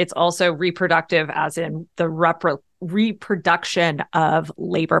 it's also reproductive as in the reproduction of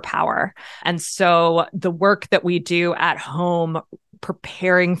labor power. And so the work that we do at home,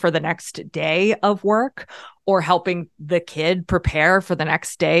 preparing for the next day of work or helping the kid prepare for the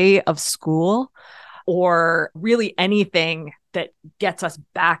next day of school, or really anything that gets us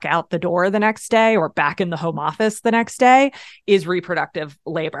back out the door the next day or back in the home office the next day is reproductive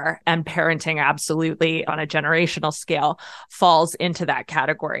labor. And parenting, absolutely, on a generational scale, falls into that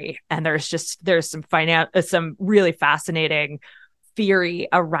category. And there's some really fascinating theory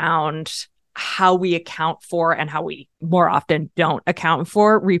around how we account for and how we more often don't account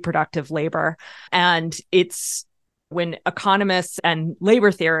for reproductive labor. And it's when economists and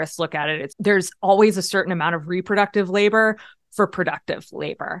labor theorists look at it, there's always a certain amount of reproductive labor for productive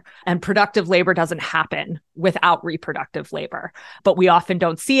labor. And productive labor doesn't happen without reproductive labor, but we often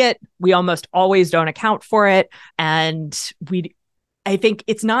don't see it. We almost always don't account for it. And I think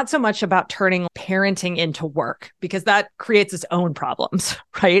it's not so much about turning parenting into work, because that creates its own problems,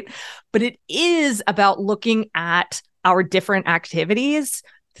 right? But it is about looking at our different activities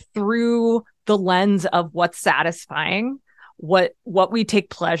through the lens of what's satisfying, what we take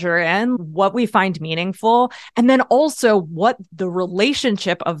pleasure in, what we find meaningful, and then also what the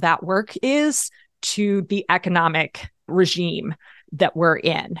relationship of that work is to the economic regime that we're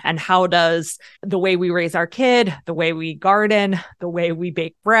in. And how does the way we raise our kid, the way we garden, the way we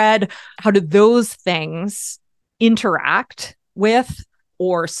bake bread, how do those things interact with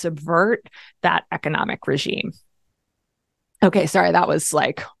or subvert that economic regime? Okay, sorry, that was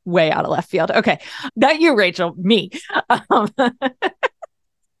like way out of left field. Okay, not you, Rachel, me.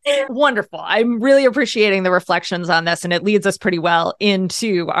 Wonderful. I'm really appreciating the reflections on this, and it leads us pretty well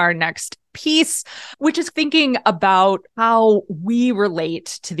into our next piece, which is thinking about how we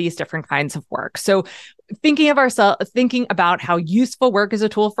relate to these different kinds of work. So thinking about how useful work is a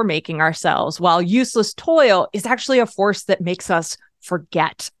tool for making ourselves, while useless toil is actually a force that makes us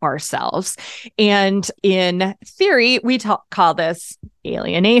forget ourselves. And in theory, we call this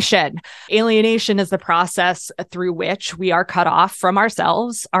alienation. Alienation is the process through which we are cut off from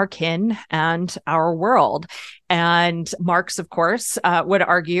ourselves, our kin, and our world. And Marx, of course, would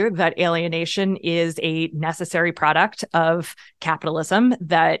argue that alienation is a necessary product of capitalism,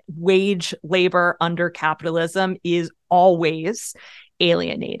 that wage labor under capitalism is always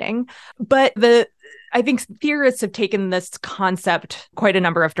alienating. But I think theorists have taken this concept quite a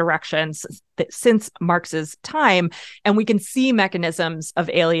number of directions since Marx's time, and we can see mechanisms of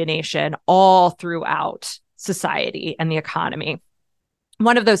alienation all throughout society and the economy.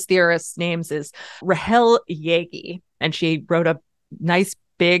 One of those theorists' names is Rahel Yagi, and she wrote a nice,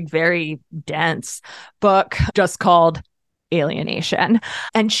 big, very dense book just called Alienation.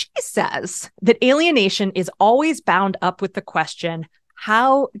 And she says that alienation is always bound up with the question,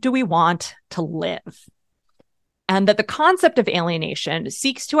 how do we want to live? And that the concept of alienation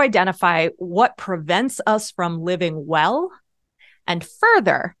seeks to identify what prevents us from living well, and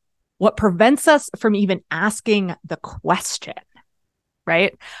further, what prevents us from even asking the question,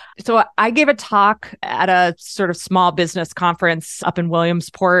 right? So I gave a talk at a sort of small business conference up in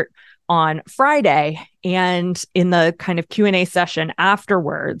Williamsport on Friday. And in the kind of Q&A session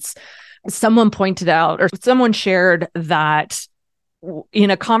afterwards, someone pointed out, or someone shared that in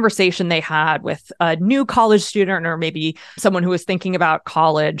a conversation they had with a new college student, or maybe someone who was thinking about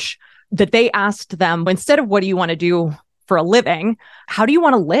college, that they asked them, instead of what do you want to do for a living, how do you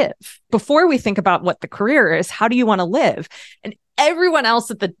want to live? Before we think about what the career is, how do you want to live? And everyone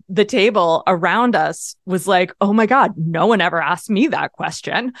else at the table around us was like, oh my God, no one ever asked me that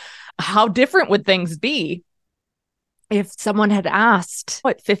question. How different would things be if someone had asked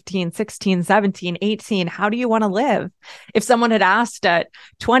at 15, 16, 17, 18, how do you want to live? If someone had asked at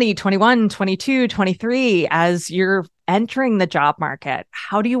 20, 21, 22, 23, as you're entering the job market,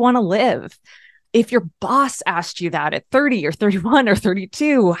 how do you want to live? If your boss asked you that at 30 or 31 or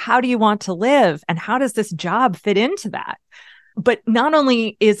 32, how do you want to live? And how does this job fit into that? But not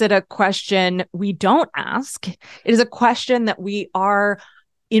only is it a question we don't ask, it is a question that we are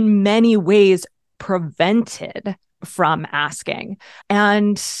in many ways prevented from asking.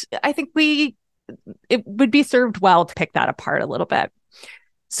 And I think it would be served well to pick that apart a little bit.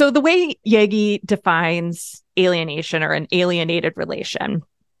 So the way Yegi defines alienation or an alienated relation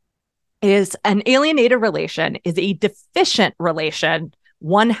is an alienated relation is a deficient relation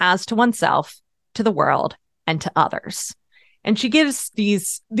one has to oneself, to the world, and to others. And she gives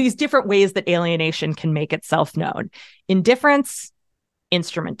these different ways that alienation can make itself known. Indifference,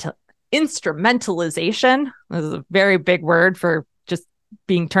 instrumentalization, this is a very big word for just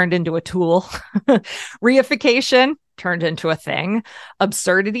being turned into a tool. Reification, turned into a thing.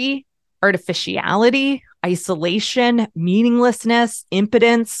 Absurdity, artificiality, isolation, meaninglessness,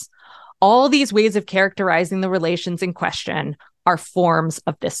 impotence. All these ways of characterizing the relations in question are forms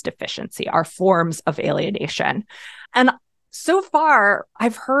of this deficiency, are forms of alienation. And so far,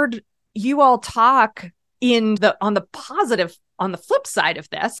 I've heard you all talk on the flip side of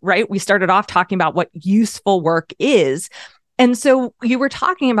this, right? We started off talking about what useful work is. And so you were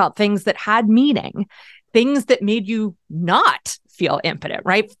talking about things that had meaning, things that made you not feel impotent,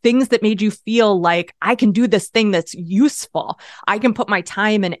 right? Things that made you feel like I can do this thing that's useful. I can put my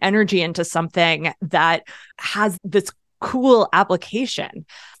time and energy into something that has this cool application,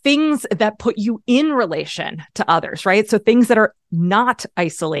 things that put you in relation to others, right? So things that are not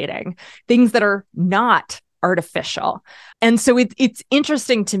isolating, things that are not artificial. And so it's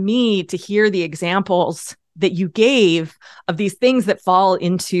interesting to me to hear the examples that you gave of these things that fall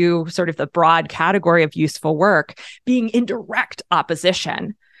into sort of the broad category of useful work being in direct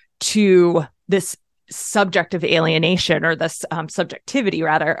opposition to this subject of alienation, or this subjectivity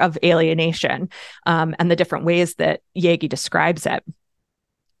rather of alienation, and the different ways that Yegi describes it.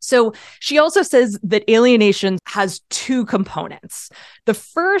 So she also says that alienation has two components. The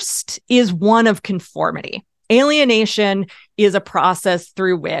first is one of conformity. Alienation is a process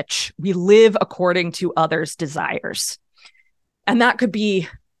through which we live according to others' desires. And that could be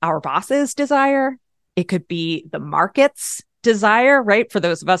our boss's desire. It could be the market's desire, right? For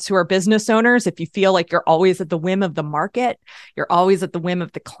those of us who are business owners, if you feel like you're always at the whim of the market, you're always at the whim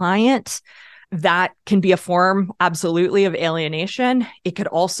of the client, that can be a form, absolutely, of alienation. It could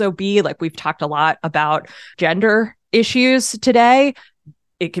also be, like we've talked a lot about gender issues today,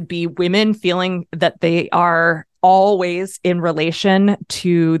 it could be women feeling that they are always in relation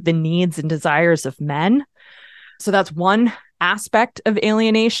to the needs and desires of men. So that's one aspect of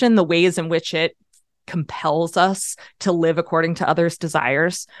alienation, the ways in which it compels us to live according to others'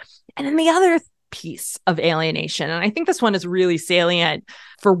 desires. And then the other piece of alienation, and I think this one is really salient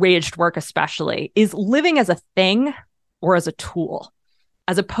for waged work especially, is living as a thing or as a tool,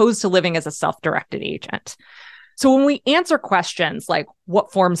 as opposed to living as a self-directed agent. So when we answer questions like,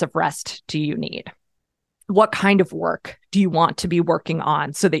 what forms of rest do you need? What kind of work do you want to be working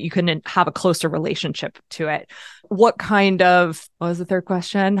on so that you can have a closer relationship to it? What was the third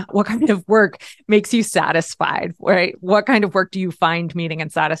question? What kind of work makes you satisfied, right? What kind of work do you find meaning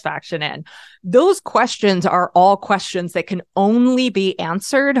and satisfaction in? Those questions are all questions that can only be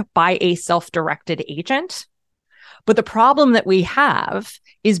answered by a self-directed agent. But the problem that we have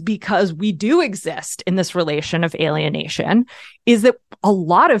is, because we do exist in this relation of alienation, is that a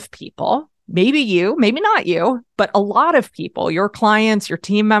lot of people, maybe you, maybe not you, but a lot of people, your clients, your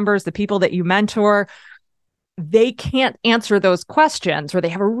team members, the people that you mentor, they can't answer those questions, or they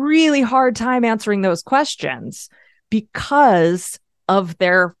have a really hard time answering those questions because of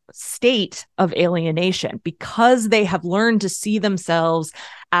their state of alienation, because they have learned to see themselves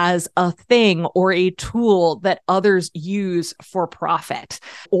as a thing or a tool that others use for profit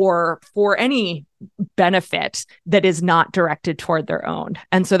or for any benefit that is not directed toward their own.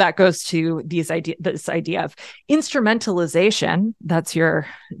 And so that goes to this idea of instrumentalization. That's your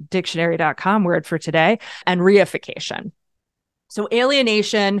dictionary.com word for today, and reification. So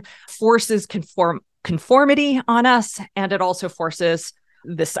alienation forces conformity on us, and it also forces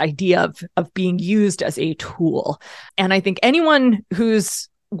this idea of being used as a tool. And I think anyone who's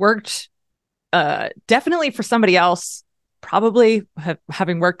worked definitely for somebody else, probably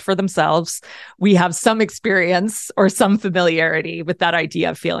having worked for themselves, we have some experience or some familiarity with that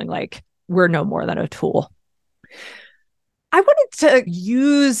idea of feeling like we're no more than a tool. I wanted to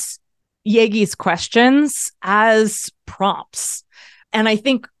use Yegi's questions as prompts. And I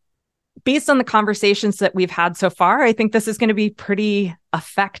think based on the conversations that we've had so far, I think this is going to be pretty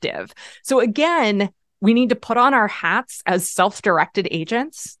effective. So again, we need to put on our hats as self-directed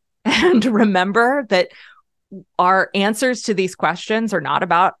agents and remember that our answers to these questions are not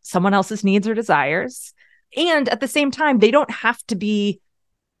about someone else's needs or desires. And at the same time, they don't have to be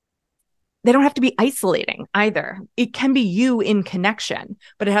they don't have to be isolating either. It can be you in connection,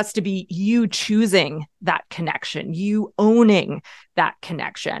 but it has to be you choosing that connection, you owning that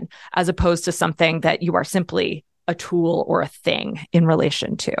connection, as opposed to something that you are simply a tool or a thing in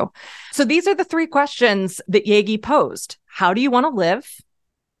relation to. So these are the three questions that Yegi posed. How do you want to live?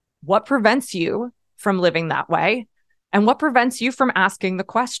 What prevents you from living that way? And what prevents you from asking the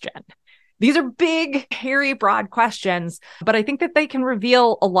question? These are big, hairy, broad questions, but I think that they can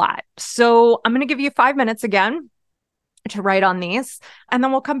reveal a lot. So I'm going to give you 5 minutes again to write on these, and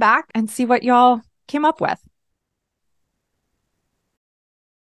then we'll come back and see what y'all came up with.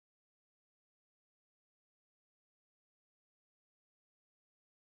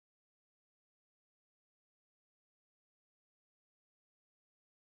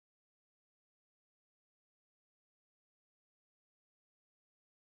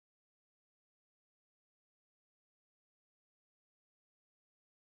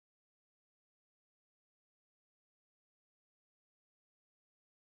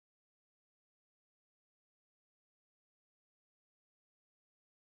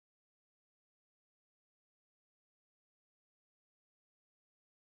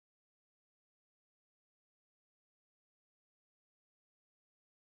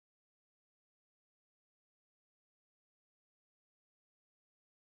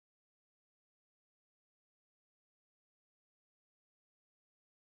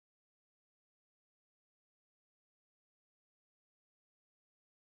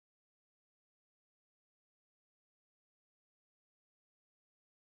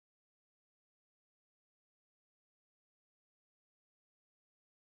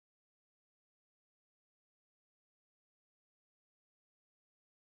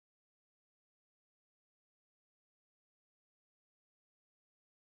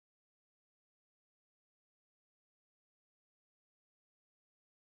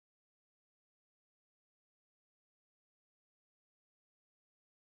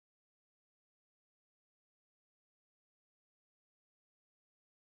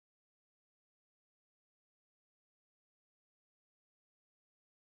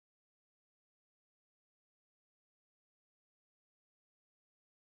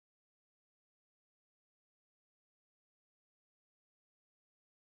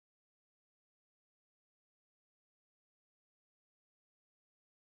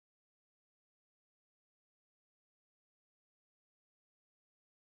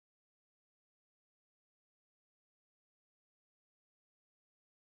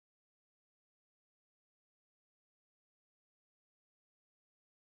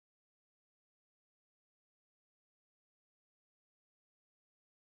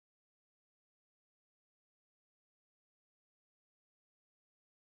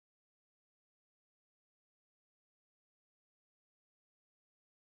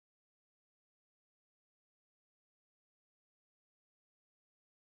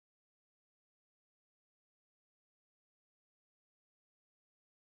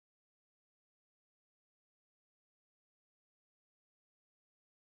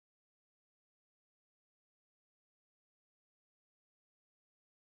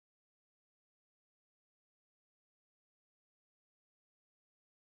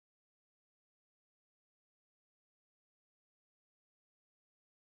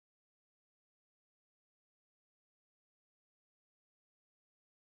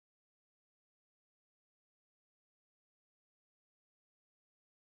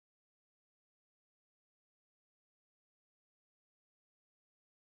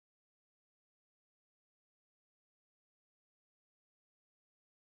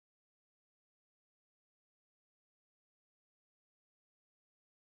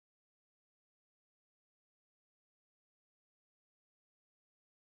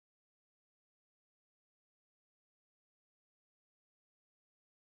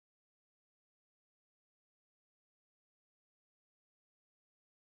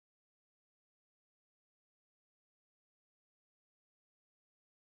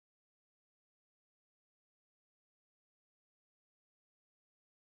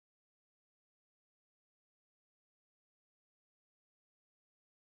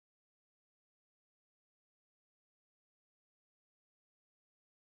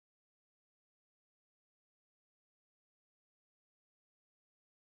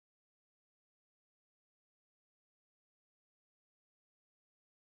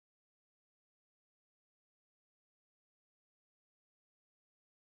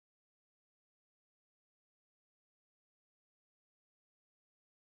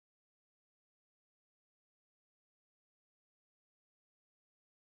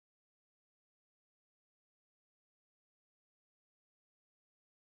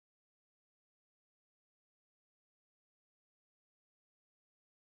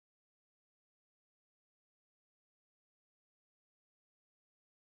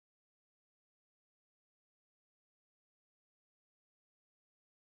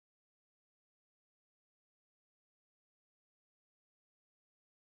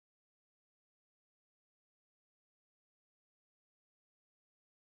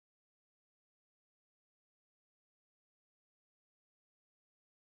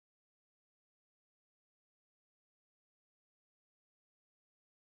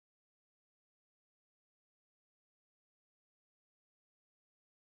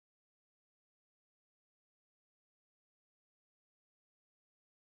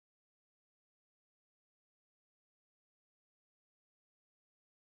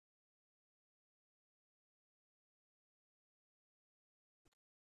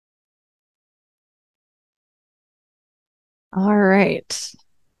 All right.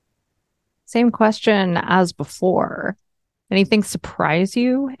 Same question as before. Anything surprise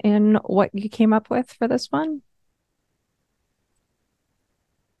you in what you came up with for this one?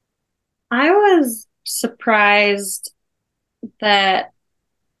 I was surprised that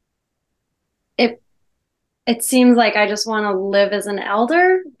it seems like I just want to live as an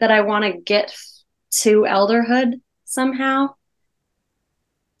elder, that I want to get to elderhood somehow.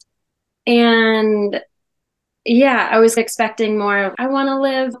 And yeah, I was expecting more of, I want to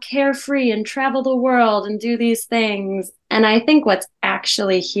live carefree and travel the world and do these things. And I think what's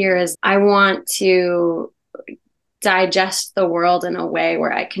actually here is I want to digest the world in a way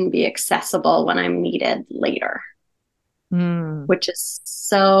where I can be accessible when I'm needed later, which is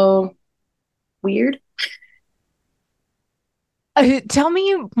so weird. Tell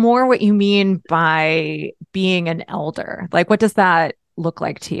me more what you mean by being an elder. Like, what does that look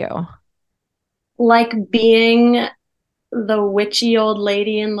like to you? Like being the witchy old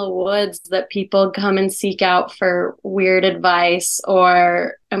lady in the woods that people come and seek out for weird advice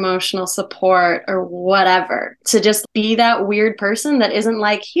or emotional support or whatever. To just be that weird person that isn't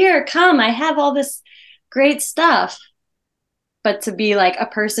like, here, come, I have all this great stuff. But to be like a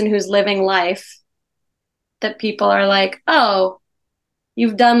person who's living life that people are like, oh,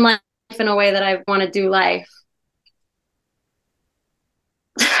 you've done life in a way that I want to do life.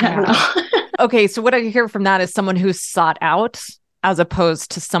 I don't know. Okay, so what I hear from that is someone who's sought out as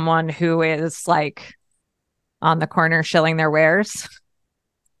opposed to someone who is like on the corner shilling their wares.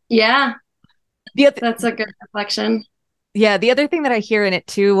 Yeah. That's a good reflection. Yeah, the other thing that I hear in it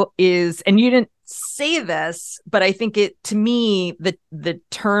too is, and you didn't say this, but I think it, to me, the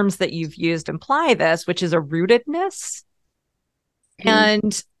terms that you've used imply this, which is a rootedness.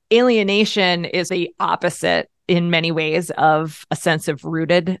 And alienation is the opposite in many ways of a sense of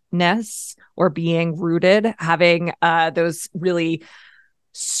rootedness or being rooted, having those really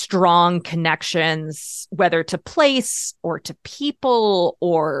strong connections, whether to place or to people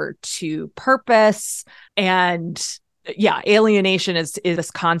or to purpose. And yeah, alienation is this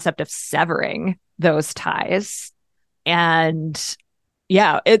concept of severing those ties. And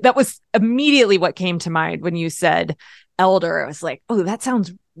yeah, that was immediately what came to mind when you said elder. I was like, oh, that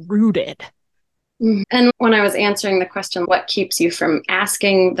sounds rooted. And when I was answering the question, what keeps you from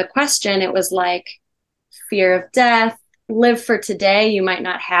asking the question, it was like fear of death, live for today, you might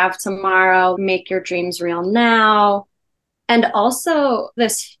not have tomorrow, make your dreams real now. And also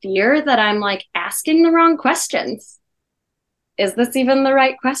this fear that I'm like asking the wrong questions. Is this even the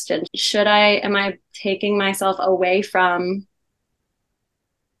right question? Am I taking myself away from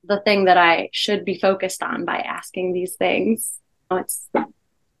the thing that I should be focused on by asking these things?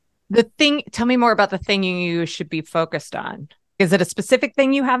 Tell me more about the thing you should be focused on. Is it a specific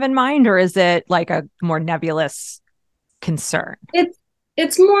thing you have in mind, or is it like a more nebulous concern?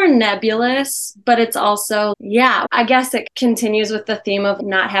 It's more nebulous, but it's also, yeah, I guess it continues with the theme of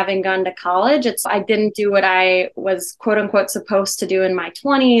not having gone to college. I didn't do what I was quote unquote supposed to do in my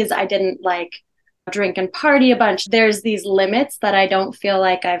 20s. I didn't like drink and party a bunch. There's these limits that I don't feel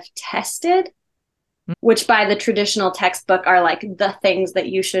like I've tested, which by the traditional textbook are like the things that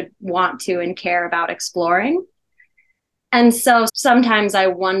you should want to and care about exploring. And so sometimes I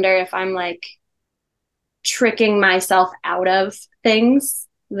wonder if I'm like tricking myself out of things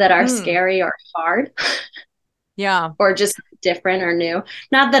that are scary or hard. Yeah. Or just different or new.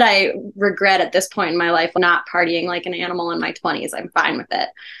 Not that I regret at this point in my life not partying like an animal in my 20s. I'm fine with it.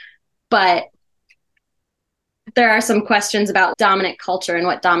 But there are some questions about dominant culture and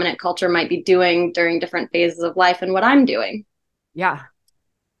what dominant culture might be doing during different phases of life and what I'm doing. Yeah.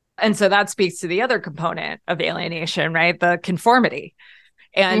 And so that speaks to the other component of alienation, right? The conformity.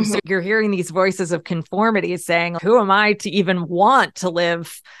 And so you're hearing these voices of conformity saying, who am I to even want to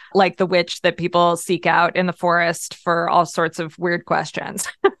live like the witch that people seek out in the forest for all sorts of weird questions?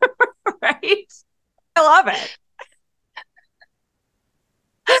 Right? I love it.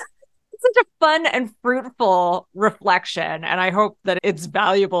 It's such a fun and fruitful reflection. And I hope that it's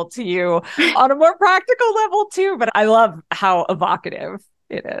valuable to you on a more practical level too. But I love how evocative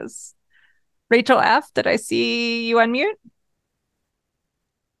it is. Rachel F., did I see you unmute?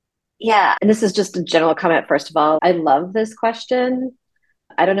 Yeah, and this is just a general comment. First of all, I love this question.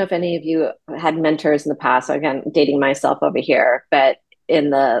 I don't know if any of you had mentors in the past. So again, dating myself over here, but in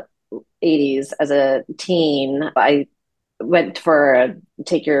the 80s as a teen, I went for a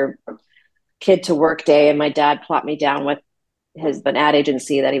take your kid to work day, and my dad plopped me down with an ad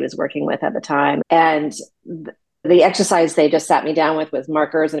agency that he was working with at the time. And the exercise they just sat me down with was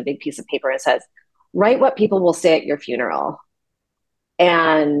markers and a big piece of paper, and it says, write what people will say at your funeral.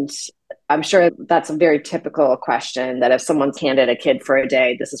 And I'm sure that's a very typical question that if someone's handed a kid for a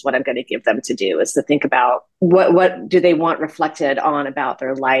day, this is what I'm going to give them to do, is to think about what do they want reflected on about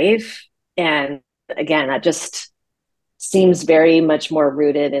their life. And again, that just seems very much more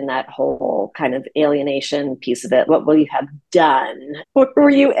rooted in that whole kind of alienation piece of it. What will you have done? Where were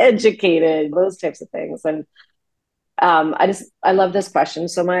you educated? Those types of things. And I love this question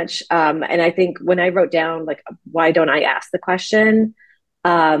so much. And I think when I wrote down like, why don't I ask the question?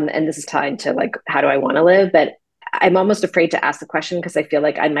 And this is tied to like, how do I want to live? But I'm almost afraid to ask the question because I feel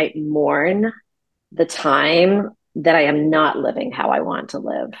like I might mourn the time that I am not living how I want to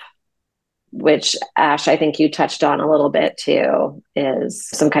live, which Ash, I think you touched on a little bit too, is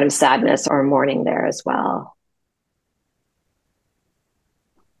some kind of sadness or mourning there as well.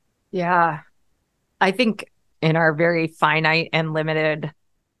 Yeah. I think in our very finite and limited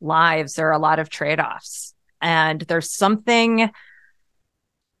lives, there are a lot of trade-offs. And there's something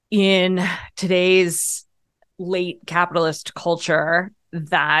in today's late capitalist culture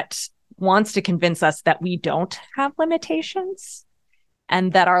that wants to convince us that we don't have limitations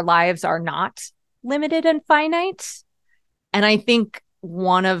and that our lives are not limited and finite. And I think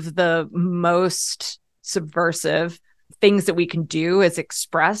one of the most subversive things that we can do is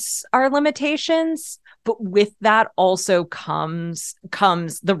express our limitations. But with that also comes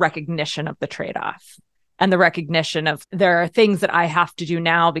the recognition of the trade-off and the recognition of there are things that I have to do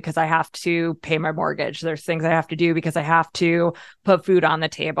now because I have to pay my mortgage. There's things I have to do because I have to put food on the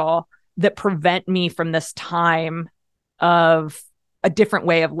table that prevent me from this time of a different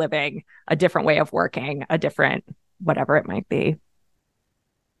way of living, a different way of working, a different whatever it might be.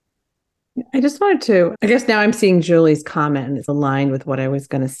 I just wanted to, I guess now I'm seeing Julie's comment and it's aligned with what I was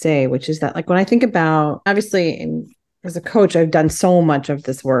going to say, which is that like when I think about, obviously as a coach, I've done so much of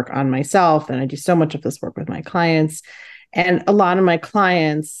this work on myself and I do so much of this work with my clients. And a lot of my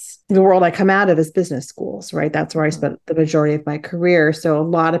clients, the world I come out of is business schools, right? That's where I spent the majority of my career. So a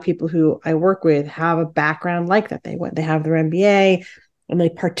lot of people who I work with have a background like that. They have their MBA and they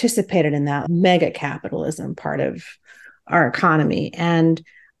participated in that mega capitalism part of our economy. And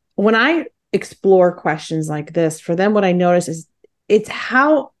when I explore questions like this, for them, what I notice is it's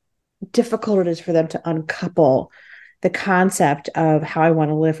how difficult it is for them to uncouple the concept of how I want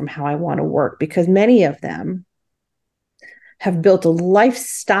to live from how I want to work, because many of them have built a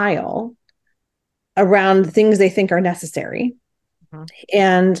lifestyle around things they think are necessary. Mm-hmm.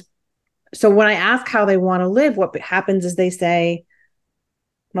 And so when I ask how they want to live, what happens is they say,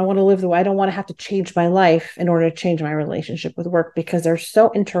 I want to live the way I don't want to have to change my life in order to change my relationship with work, because they're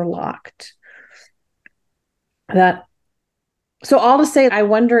so interlocked that. So all to say, I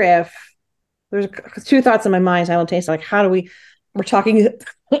wonder if there's two thoughts in my mind simultaneously. Like, how do we're talking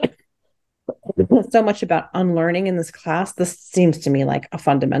so much about unlearning in this class. This seems to me like a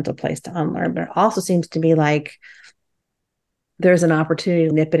fundamental place to unlearn, but it also seems to me like there's an opportunity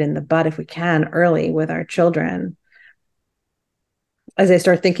to nip it in the bud if we can early with our children as they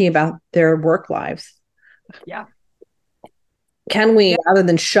start thinking about their work lives. Yeah. Can we, rather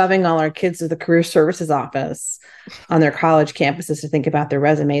than shoving all our kids to the career services office on their college campuses to think about their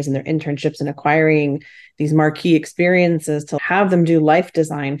resumes and their internships and acquiring these marquee experiences, to have them do life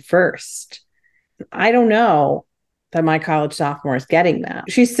design first? I don't know that my college sophomore is getting that.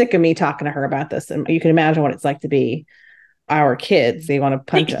 She's sick of me talking to her about this. And you can imagine what it's like to be our kids. They want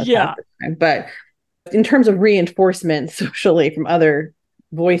to punch us. Yeah. But in terms of reinforcement socially from other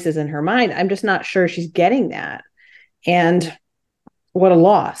voices in her mind, I'm just not sure she's getting that. And what a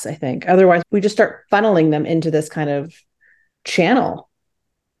loss, I think. Otherwise, we just start funneling them into this kind of channel.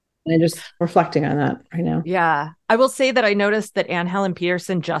 And I'm just reflecting on that right now. Yeah. I will say that I noticed that Anne Helen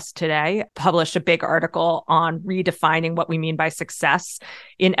Peterson just today published a big article on redefining what we mean by success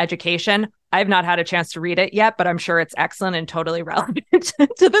in education. I have not had a chance to read it yet, but I'm sure it's excellent and totally relevant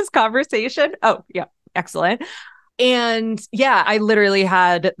to this conversation. Oh, yeah. Excellent. And yeah, I literally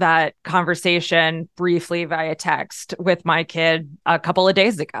had that conversation briefly via text with my kid a couple of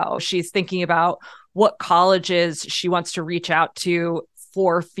days ago. She's thinking about what colleges she wants to reach out to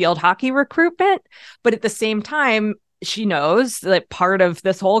for field hockey recruitment. But at the same time, she knows that part of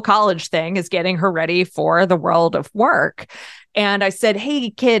this whole college thing is getting her ready for the world of work. And I said,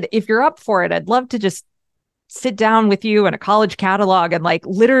 hey, kid, if you're up for it, I'd love to just sit down with you in a college catalog and like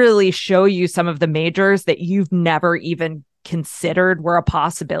literally show you some of the majors that you've never even considered were a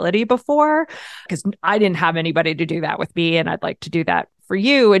possibility before, because I didn't have anybody to do that with me. And I'd like to do that for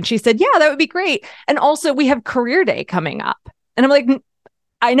you. And she said, yeah, that would be great. And also we have career day coming up. And I'm like,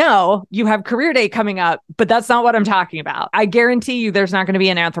 I know you have career day coming up, but that's not what I'm talking about. I guarantee you there's not going to be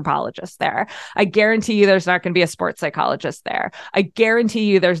an anthropologist there. I guarantee you there's not going to be a sports psychologist there. I guarantee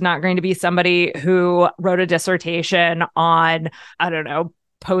you there's not going to be somebody who wrote a dissertation on, I don't know,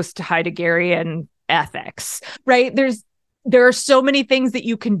 post-Heideggerian ethics, right? There are so many things that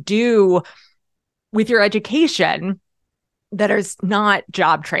you can do with your education that is not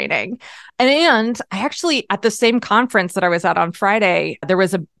job training. And I actually, at the same conference that I was at on Friday, there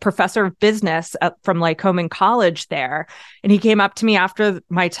was a professor of business from Lycoming College there. And he came up to me after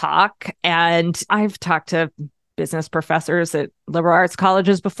my talk. And I've talked to business professors at liberal arts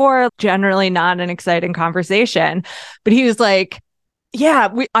colleges before, generally not an exciting conversation. But he was like,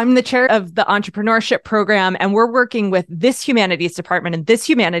 yeah, I'm the chair of the entrepreneurship program, and we're working with this humanities department and this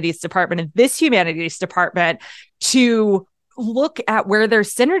humanities department and this humanities department to look at where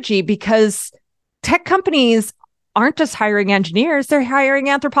there's synergy, because tech companies aren't just hiring engineers, they're hiring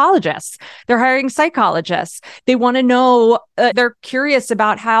anthropologists, they're hiring psychologists. They want to know, they're curious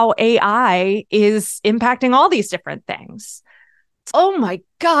about how AI is impacting all these different things. Oh my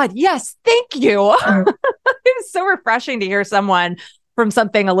God, yes, thank you. It was so refreshing to hear someone from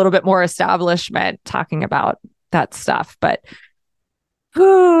something a little bit more establishment talking about that stuff. But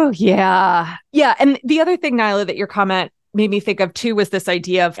yeah. And the other thing, Nyla, that your comment made me think of too was this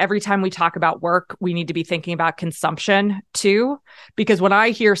idea of every time we talk about work, we need to be thinking about consumption too. Because when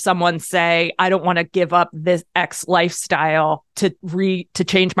I hear someone say, I don't want to give up this X lifestyle to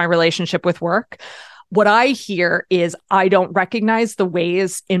change my relationship with work, what I hear is I don't recognize the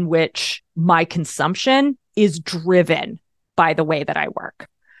ways in which my consumption is driven by the way that I work.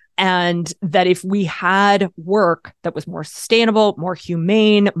 And that if we had work that was more sustainable, more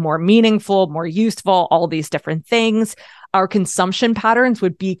humane, more meaningful, more useful, all these different things, our consumption patterns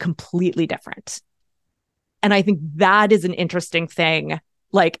would be completely different. And I think that is an interesting thing,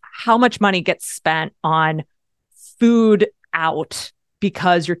 like how much money gets spent on food out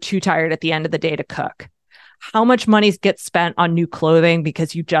because you're too tired at the end of the day to cook. How much money gets spent on new clothing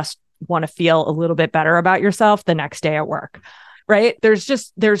because you just want to feel a little bit better about yourself the next day at work, right?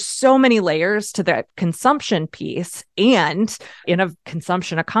 There's so many layers to that consumption piece. And in a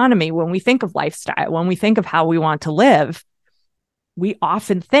consumption economy, when we think of lifestyle, when we think of how we want to live, we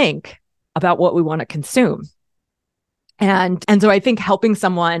often think about what we want to consume. And so I think helping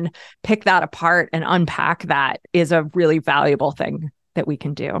someone pick that apart and unpack that is a really valuable thing that we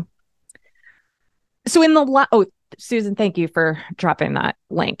can do. So Susan, thank you for dropping that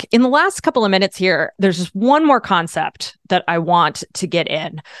link. In the last couple of minutes here, there's just one more concept that I want to get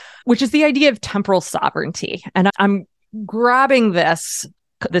in, which is the idea of temporal sovereignty. And I'm grabbing this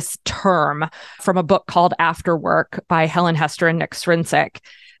term from a book called After Work by Helen Hester and Nick Srinsick.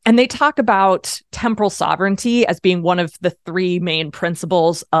 And they talk about temporal sovereignty as being one of the three main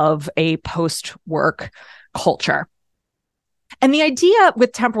principles of a post-work culture. And the idea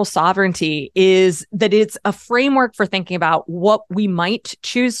with temporal sovereignty is that it's a framework for thinking about what we might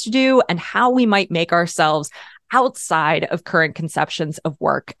choose to do and how we might make ourselves outside of current conceptions of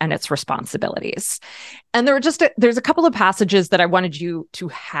work and its responsibilities. And there's a couple of passages that I wanted you to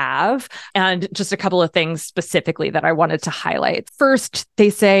have, and just a couple of things specifically that I wanted to highlight. First, they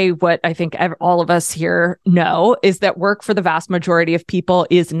say what I think all of us here know is that work for the vast majority of people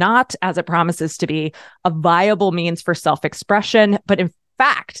is not, as it promises to be, a viable means for self-expression, but in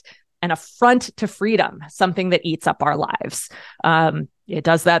fact, an affront to freedom, something that eats up our lives. It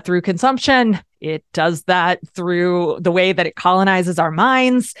does that through consumption. It does that through the way that it colonizes our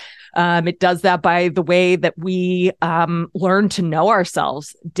minds. It does that by the way that we learn to know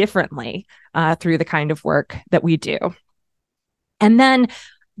ourselves differently through the kind of work that we do. And then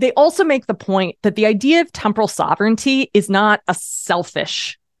they also make the point that the idea of temporal sovereignty is not a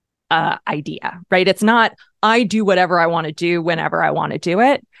selfish idea, right? It's not, I do whatever I want to do whenever I want to do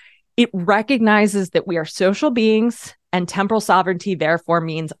it. It recognizes that we are social beings, and temporal sovereignty therefore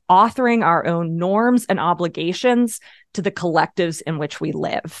means authoring our own norms and obligations to the collectives in which we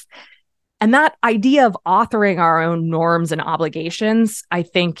live. And that idea of authoring our own norms and obligations, I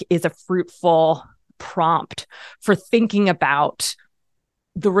think, is a fruitful prompt for thinking about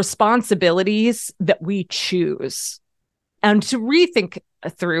the responsibilities that we choose and to rethink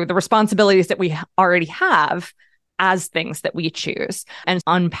through the responsibilities that we already have as things that we choose, and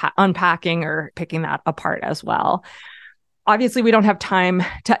unpacking or picking that apart as well. obviously, we don't have time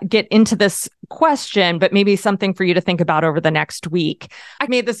to get into this question, but maybe something for you to think about over the next week. I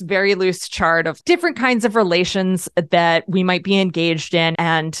made this very loose chart of different kinds of relations that we might be engaged in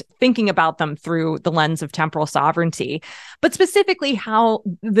and thinking about them through the lens of temporal sovereignty, but specifically how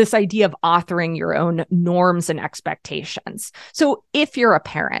this idea of authoring your own norms and expectations. So if you're a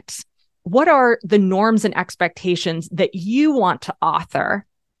parent, what are the norms and expectations that you want to author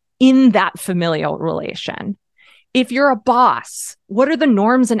in that familial relation? If you're a boss, what are the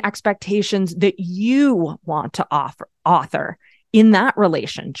norms and expectations that you want to author in that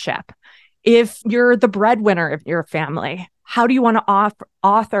relationship? If you're the breadwinner of your family, how do you want to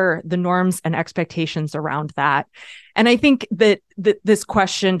author the norms and expectations around that? And I think that this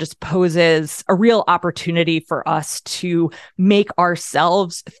question just poses a real opportunity for us to make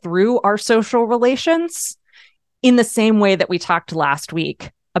ourselves through our social relations in the same way that we talked last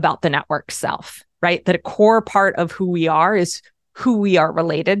week about the network self, right? That a core part of who we are is who we are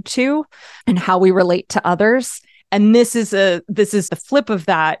related to and how we relate to others. And this is the flip of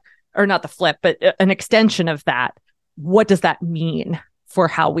that, or not the flip, but an extension of that. What does that mean for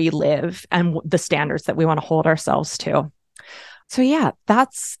how we live and the standards that we want to hold ourselves to? So yeah,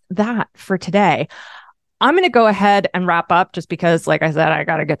 that's that for today. I'm going to go ahead and wrap up just because, like I said, I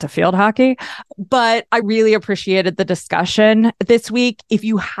got to get to field hockey. But I really appreciated the discussion this week. If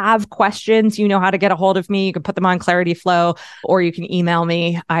you have questions, you know how to get a hold of me. You can put them on Clarity Flow or you can email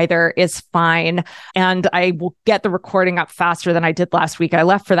me. Either is fine. And I will get the recording up faster than I did last week. I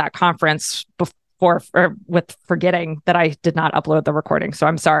left for that conference with forgetting that I did not upload the recording. So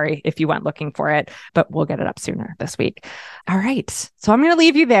I'm sorry if you went looking for it, but we'll get it up sooner this week. All right. So I'm going to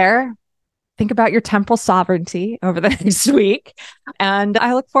leave you there. Think about your temporal sovereignty over the next week. And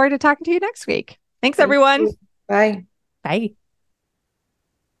I look forward to talking to you next week. Thanks, everyone. Bye. Bye.